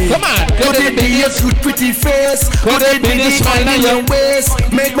already. Come on. Could it be your cute pretty face? Could it be the smile on your waist?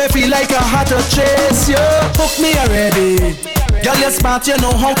 Make me feel like a hotter chase. You hook me already. Girl, you're smart, you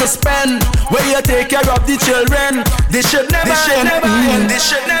know how to spend. Where you take care of the children. This should never end. This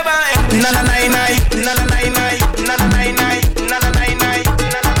should never end. Na na na na na na na na na na na.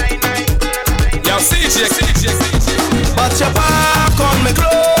 Yo, CJ. But your back on me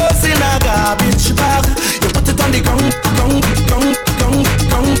clothes in a garbage bag. You put it on the ground.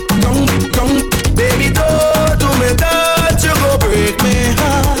 Baby, don't do me that. You go break my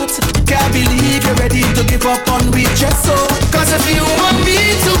heart. Can't believe you're ready to give up on me just so. Cause if you want me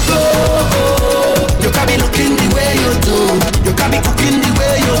to go, you can't be looking the way you do. You can't be cooking the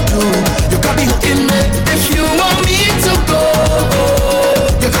way you do. You can't be hooking me. If you want me to go,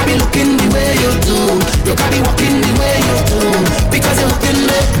 you can't be looking the way you do. You can't be walking the way you do. Because you're hooking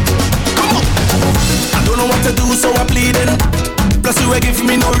me. Come on. I don't know what to do, so I'm bleeding. Plus you ain't give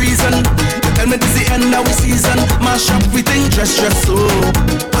me no reason. You tell me this the end of the season. Mash up everything, dress so.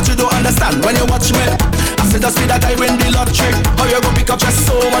 But you don't understand when you watch me. I said just see that I win the lottery. How you go pick up dress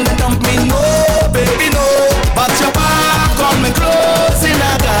so and then dump me? No, baby, no. But your back on me clothes in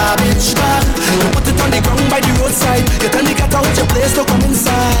a garbage bag. You put it on the ground by the roadside. You tell me get out your place to come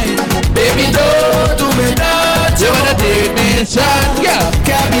inside. Baby, don't do me that. You wanna take me inside, yeah.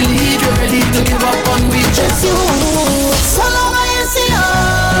 Can't believe you're ready to give up on me just you. So long I see you.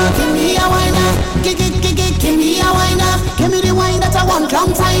 Give me a wine up. Give me a wine up. Give me the wine that I want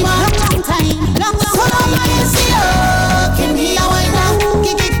long time. So long I see you. Give me a wine up.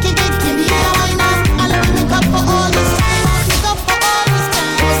 Give me a wine up. I'll make up for all this time. Make up for all this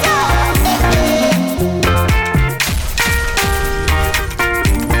time.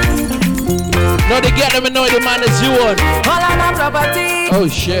 No, they get them and know the man is you on. All of my property. Oh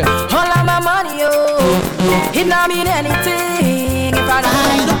shit. All of my money, oh. It not mean anything if I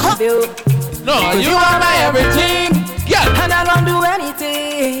don't have you. No, you are my everything. Yeah. And I don't do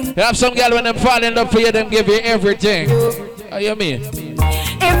anything. You have some girl when them fall in love for you, them give you everything. How you mean?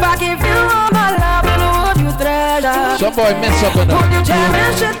 If I give you all my love, and would you treasure? Some boy mess up enough. Would you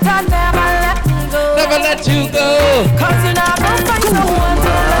cherish it and never let me go? Never let you go. Cause you're not gonna find someone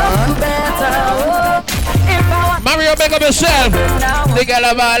to love you better. Oh, if I want Mario, make up yourself. They got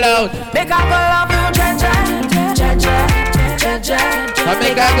them all out. make I go love you, I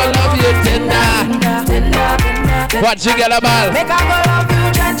make I go love you tender. What you get about? Make I go love you,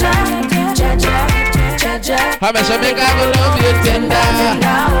 I make I go love you tender.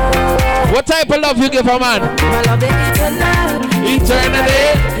 What type of love you give a man? I love it Eternally.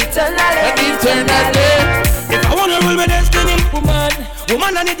 And eternally. If I wanna rule my destiny,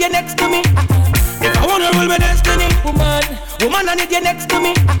 woman, I need you next to me. If I wanna rule my destiny, woman, I need you next to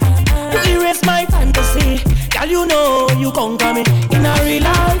me. To erase my fantasy, girl, you know you conquer me. In a real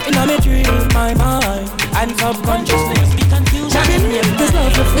life, in a me dream, my mind and subconsciously be confusion. This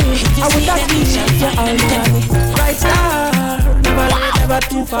love for free, I would not be your eye. Bright star, never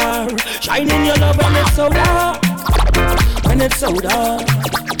too far. Shining your love when it's so dark, when it's so dark.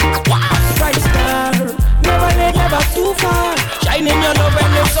 Bright star, never too far. Shining your love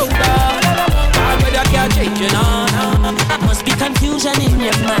when it's so dark. I can't change it on. Must be confusion in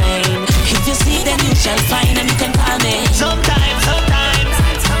your mind. If you see, then you shall find, and you can call me. Sometimes.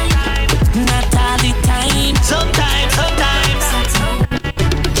 Not all the time. Sometimes.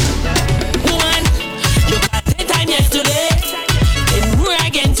 One, you got 10 times yesterday, then more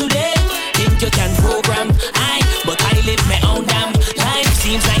again today. Think you can program I, but I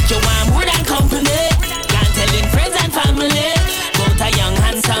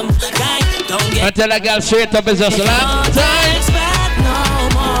I tell a girl straight up, it's just a long time. Expect no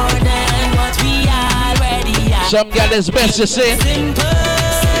more than what we already have. Some girl is best to say. Simple.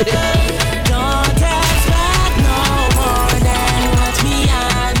 Don't expect no more than what we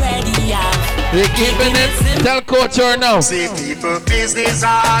already have. They keeping it. Tell Couture now. See people business,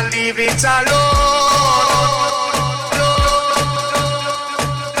 I'll leave it alone.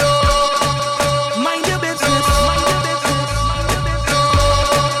 Mind your business.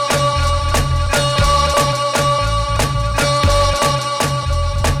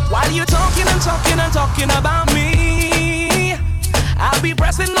 While you're talking and talking and talking about me, I'll be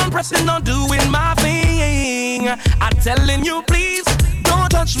pressing on, doing my thing. I'm telling you, please don't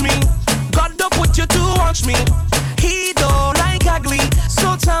touch me. God don't put you to watch me. He don't like ugly,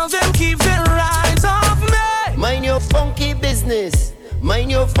 so tell them keep their eyes off me. Mind your funky business.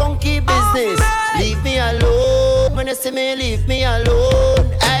 Mind your funky business. Leave me alone. When you see me, leave me alone.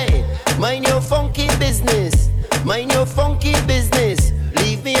 Hey, mind your funky business. Mind your funky business.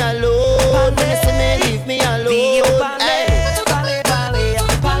 Leave me alone. When you see me, leave me alone. Hey.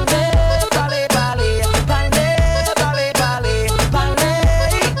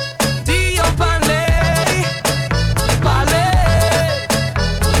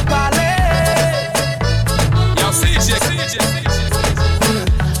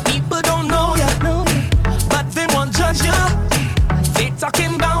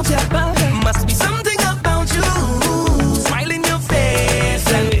 Talking about you, must be something about you. Smile in your face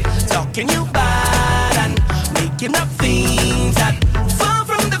and talking you bad and making up things that far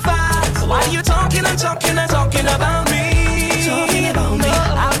from the facts. Why you talking and talking and talking about me? Talking about me.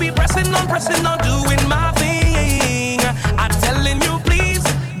 I'll be pressing on, doing my thing. I'm telling you, please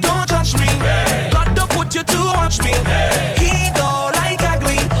don't touch me. God don't put you to watch me. He don't like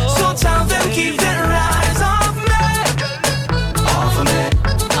ugly, so tell them keep their eyes off me.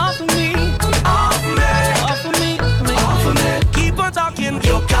 Keep on talking,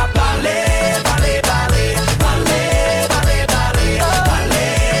 yo capale, vale, vale, vale, vale, vale, vale,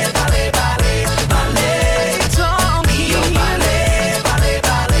 vale, vale, vale. Tell me, yo vale, vale,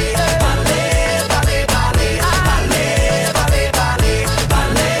 vale, vale, vale, vale, vale, vale,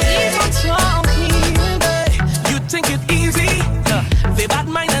 vale, vale. You think it easy? They bad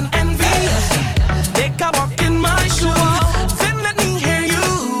mind and envy. They can walk in my shoes. Then let me hear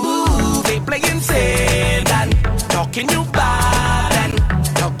you. They playing sad and talking you bad and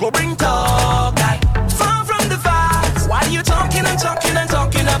talk go bring talk that far from the facts. Why you talking and talking and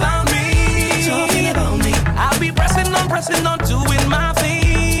talking about me? Talking about me. I'll be pressing on, doing my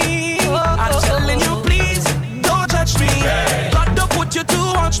thing. I'm telling you, please don't touch me. God don't put you to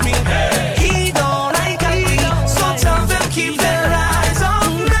watch me. He don't like ugly, so tell them keep their eyes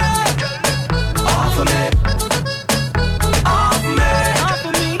on me. Off of me. Off me. Off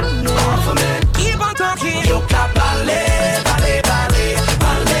of me. Off of me. Keep on talking. Yo capale, vale, vale, vale,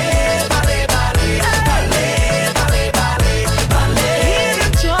 vale, vale, vale, vale, vale, vale.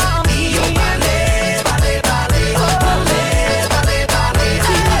 Yo vale, vale, vale, vale, vale, vale, vale, vale.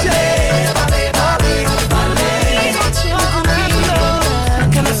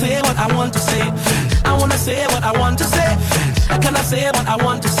 Can I say what I want to say? I wanna say what I want to say. Can I say what I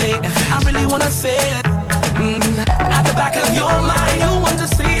want to say? I really wanna say it. At the back of your mind, you want to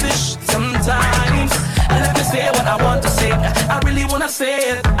say this sometimes. Let me say what I want to say. I really wanna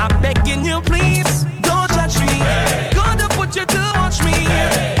say it. I'm begging you, please don't touch me. Gonna put you to watch me.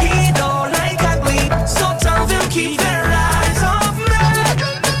 He don't like ugly, so tell them keep their eyes off me.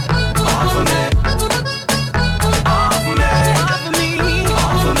 Off of me. Off me. Off of me.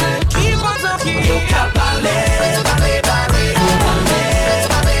 Off of me. Keep on talking. Yo capale, vale, vale, vale, vale,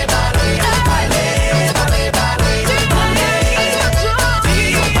 vale, vale, vale, vale, vale. Yo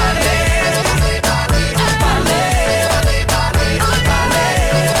vale, vale, vale, vale, vale, vale,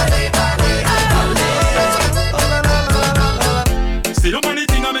 vale. Still up on the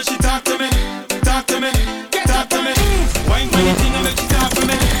thing, I make she talk to me, talk to me, talk to me. Wine for the thing, I make she talk to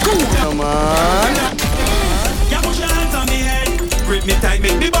me. Come on. Yeah, put your hands on me head. Grip me tight,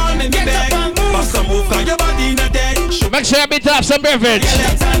 make me ball, make me beg. Bust some move, cause your body in a dead. Make sure I beat up some beverage.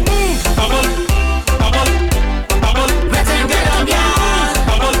 Bubble, bubble, bubble. Let's get up, yeah.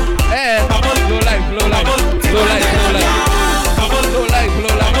 Bubble, hey, bubble. Low life, low life, low life, low life. Bubble, low life,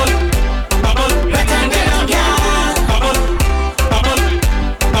 low life. Bubble, let's get up, yeah. Bubble, bubble,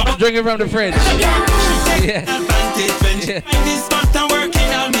 bubble. Drinking from the fridge. Yeah. This spot and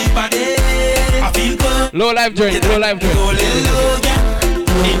working on me body. I feel good. Low life drink, low life drink.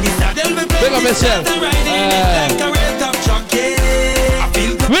 Big up yourself.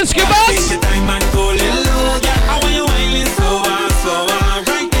 Whiskey Boss. I want you whining slow, slow,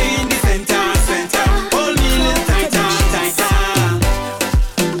 right in the center.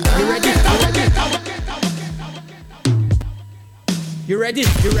 ready?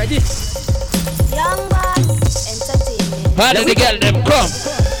 You ready? Young Boss Entertainment. How did the girl them come?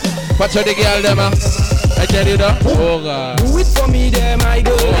 What's the girl them? I tell you that. Oh God. Do it for me, there, my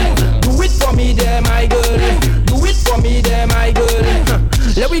girl. Do it for me, there, my girl. Do it for me, there, my girl.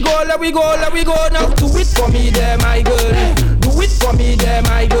 Let we go, let we go, let we go now. Do it for me, there, my girl. Do it for me, there,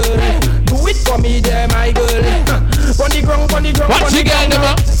 my girl. Do it for me, there, my girl. On the ground, on the ground. What's the girl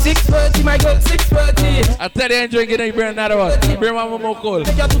them? 6:30, my girl, 6:30. I tell you, I ain't drinking. You bring another one. Bring one more cold.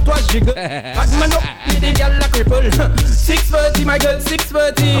 Take your toothwash jiggle. Man up, the girl like cripple. 6:30, my girl,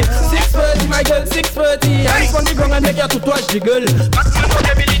 6:30. 6:30, my girl, 6:30. Hands on the ground and make your toothwash jiggle.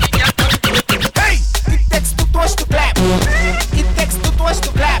 Hey! It takes toothwash to clap. It takes toothwash to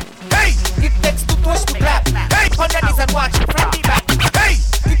clap. Hey! It takes toothwash to clap. Hey! On the knees and watch from the back. Hey!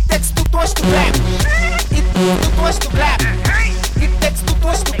 It takes toothwash to clap. It toothwash to clap. It takes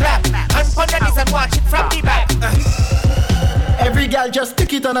toothwash to clap. And on the knees and watch it from the back. Every girl just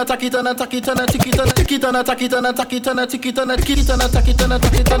tick it and attack it and attack it and attack it and tick it and attack it and attack it and attack it and tick it and attack it and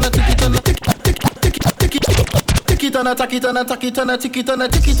attack it and tick it and tick it and attack it and attack it and tick it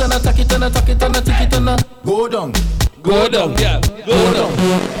and tick it and attack it and attack it and tick it and go down. Go down, yeah, go down.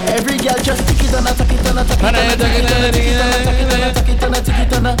 Every girl just tick it and attack it and attack it and attack it and tick it and attack it and tick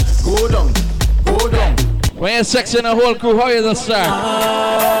it and go down, go down. When you're sexing the whole crew, how you the start?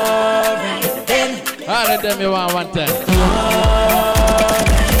 All of them you want one time.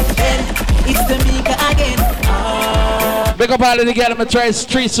 It's the Mika again. Big up all of the girls, I'm try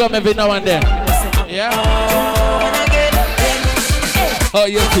street some every now and then. Yeah? How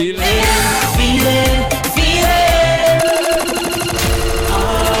you feeling? Feeling, feeling.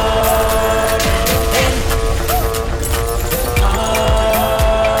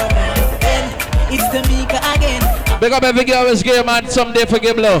 It's the Mika again. Big up every girl is game man someday for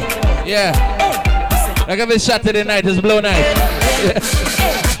give blow. Yeah. Like every Saturday night is blow night. Yeah.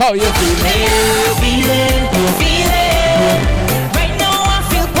 How you feeling? Feeling, feeling. Right now I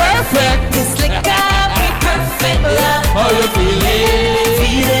feel perfect. This liquor be perfect love. How you feeling?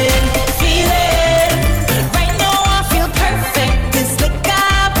 Feeling, feeling. Right now I feel perfect. This liquor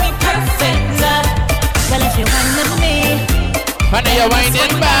be perfect love. Well, if you want me, honey, you're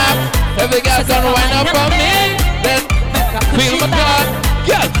winding back. Every girl gonna wind up on me. Then feel my God.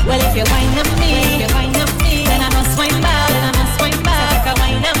 Girl. Well, if you wind up me, then I must wind back, Like a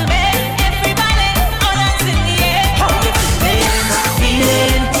wind up bed, everybody, all hands in the air. How you feeling,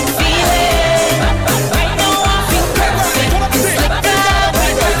 feeling. Right now I feel perfect. It's like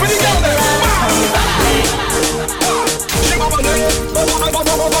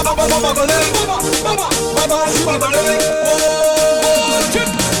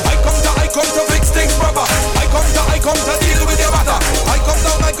I come to fix things proper. I come to deal with your matter. I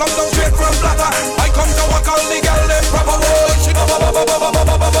come down straight from Blatter. I come to walk all the girl them proper. She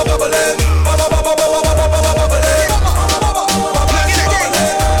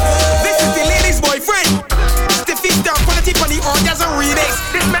this is the lady's boyfriend. Stiffy down for the tip on the orgasm remix.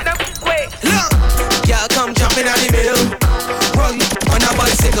 This madam, wait. Look, y'all come jumping out the middle. Run on a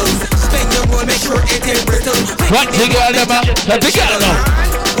bicycle. Spin your roll, make sure it ain't brittle. What the girl them up? Let the girl know.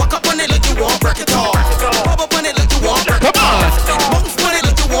 Walk up on it like you want break it off. Pop up on it like you want break it off. Come on. Bounce on it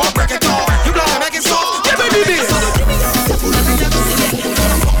like you want break it off. You block and make it soft. Yeah, baby.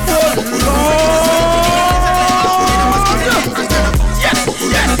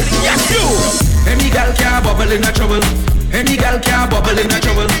 Yes, you. Any gal can bubble in a trouble. Any gal can bubble in a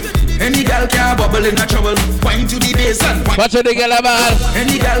trouble. Any gal can bubble in a trouble. Wine to the bass and wine. What's the girl about?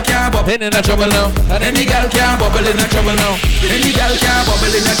 Any gal can bubble in a trouble now. Any gal can bubble in a trouble now. Any gal can bubble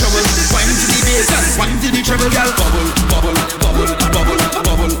in a trouble. Wine to the bass and wine to the treble, gal. Bubble, bubble, bubble, bubble,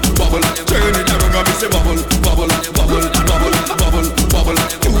 bubble, bubble. Turn it around and me say bubble, bubble, bubble, bubble, bubble, bubble.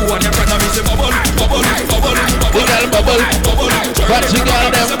 You and your friend and me say bubble, bubble, bubble, bubble, girl bubble, bubble. What's the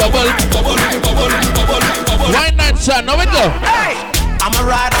girl them bubble, bubble, bubble, bubble, bubble. Why not, son? Now we go. Hey. I'ma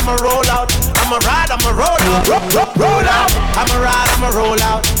ride, I'ma roll out. I'ma ride, I'ma roll out. Roll out. I'ma ride, I'ma roll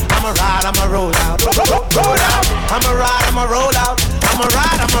out. I'ma ride, I'ma roll out. Roll out. I'ma ride, I'ma roll out. I'ma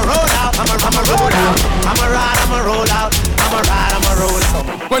ride, I'ma roll out. I'ma roll out. I'ma ride, I'ma roll out. I'ma ride, I'ma roll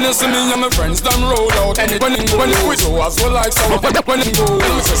out. When you see me and my friends done roll out. And when we show us we like so. When it go,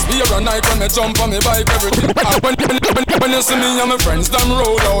 it's just be a night when me jump on me bike everything. When you see me and my friends done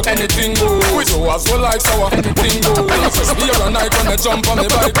roll out. Anything go, we show us we like so. Anything go, it's just be a night when me jump on me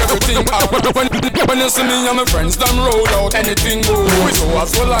bike everything. When you see me and my friends done roll out. Anything go, we show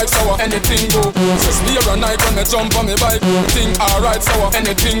us we like so. Anything go, it's just be a night when me jump on me bike. Everything alright so.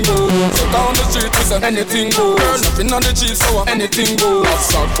 Anything go, so down the street we say anything go. Girl, nothing on the cheese so. Anything go.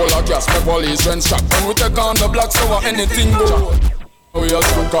 Full of gas, my police rent shot. When we take on the block, so anything go. Oh,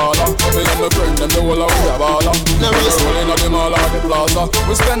 caller. Me and my friend, them the whole of we a baller. Rolling on the mall or the plaza.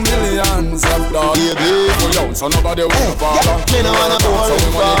 We spend millions of dollars. We out so nobody will follow. Me no wanna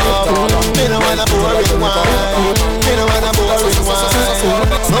boring one. Me no wanna boring one. Me no wanna boring one.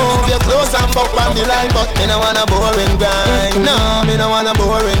 Move your clothes and buck on the line, but me no wanna boring grind. No, me no wanna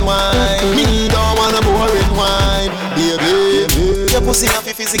boring wine. Me don't wanna boring wine, baby. Your pussy not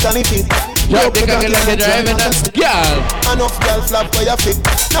fi physically fit. Drop the cocky like a driving a girl. Enough girl flap for your fit.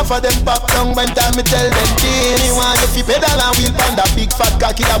 Enough of them pop down when time me tell them me want you fi pedal and wheel pan that big fat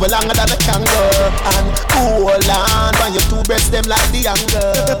cocky that way longer than a kangaroo. And cool on when your two breasts them like the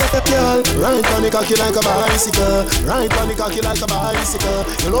angle. Girl, ride on the cocky like a bicycle. Ride on the cocky like a bicycle.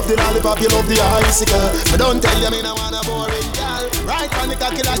 You love the lollipop, you love the icicle. But don't tell you me no wanna boring girl. Ride on the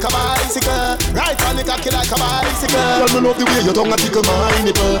cocky like a bicycle. Ride on the cocky like a bicycle. Girl, me love the way your tongue a tickle my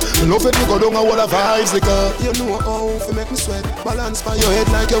nipple. Me love it you go down a wall of vibes like you know how to make me sweat. Balance by your head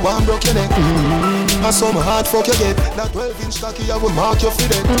like you want broke your neck. And some hard fuck you get. That 12-inch cocky I will mark you for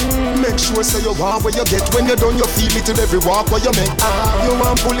that. Make sure so you want where you get. When you're done you feel it in every walk where you make. You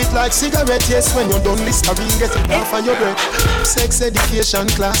want pull it like cigarette, yes. When you're done Listerine get it off on your breath. Sex education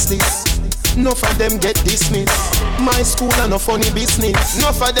class this. Enough of them get dismissed. My school and no funny business.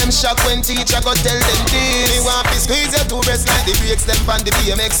 Enough of them shock when teacher go tell them this. Me want to squeeze your two breasts like the brakes them on the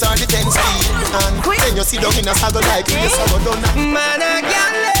BMX or the 10 speed. And then you sit down in a saddle like this. So go down. Man I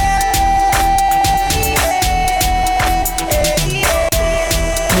can't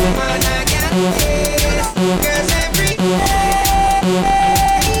man I can't cause every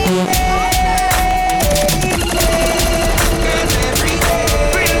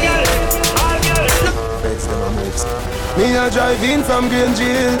me a drive in from Green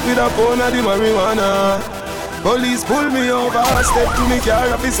Jail with a pound of the marijuana. Police pull me over, step to me car,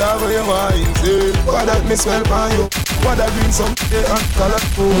 officer where you want say, what that me smell by you? What that green some and color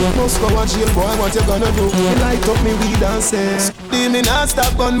food? Must go a jail boy, what you gonna do? Me light up me weed and say, me not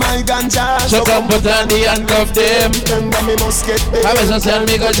stop on my ganja. So come put on the handcuff them. Remember me must get paid. I was tell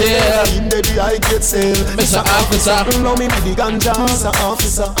me go jail. In the I get sale. Mr. Officer, know me with the ganja. Mr.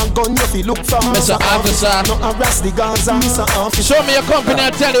 Officer, I'm gun you fi look for. Mr. Officer, no harass the Gaza. Mr. Officer, show me your company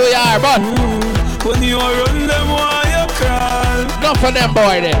and tell you who you are, but when you run them, why you crawl? Not for them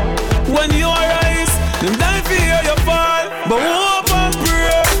boy there. When you rise, them die for you fall. But hope and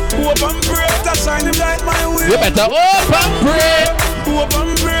pray, that shine them light my way. You better hope and pray. Hope and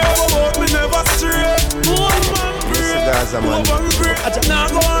pray, but me never stray. Hope and pray, hope and pray. I just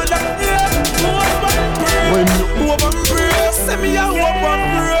not go on that, yeah. Hope and pray, send me a hope and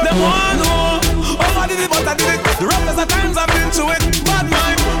pray. Them want know, I did it, but I did it. The roughest of times I've been to it. Bad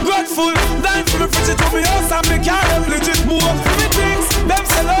mind, grateful, dying for me, fridge it to me house and me carry legit. Move up for me things, them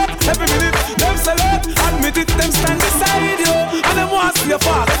sell out every minute. Them sell out, admit it, them stand beside you. And them want to see your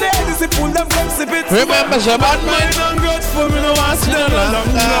father, they discipline them, come sip it. Remember, so bad mind, ungrateful, me no want to see them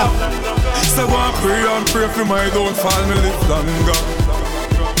longer. So go and pray for my downfall, me live longer.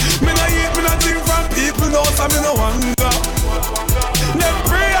 Me no eat, me no drink from people, no, so me no want.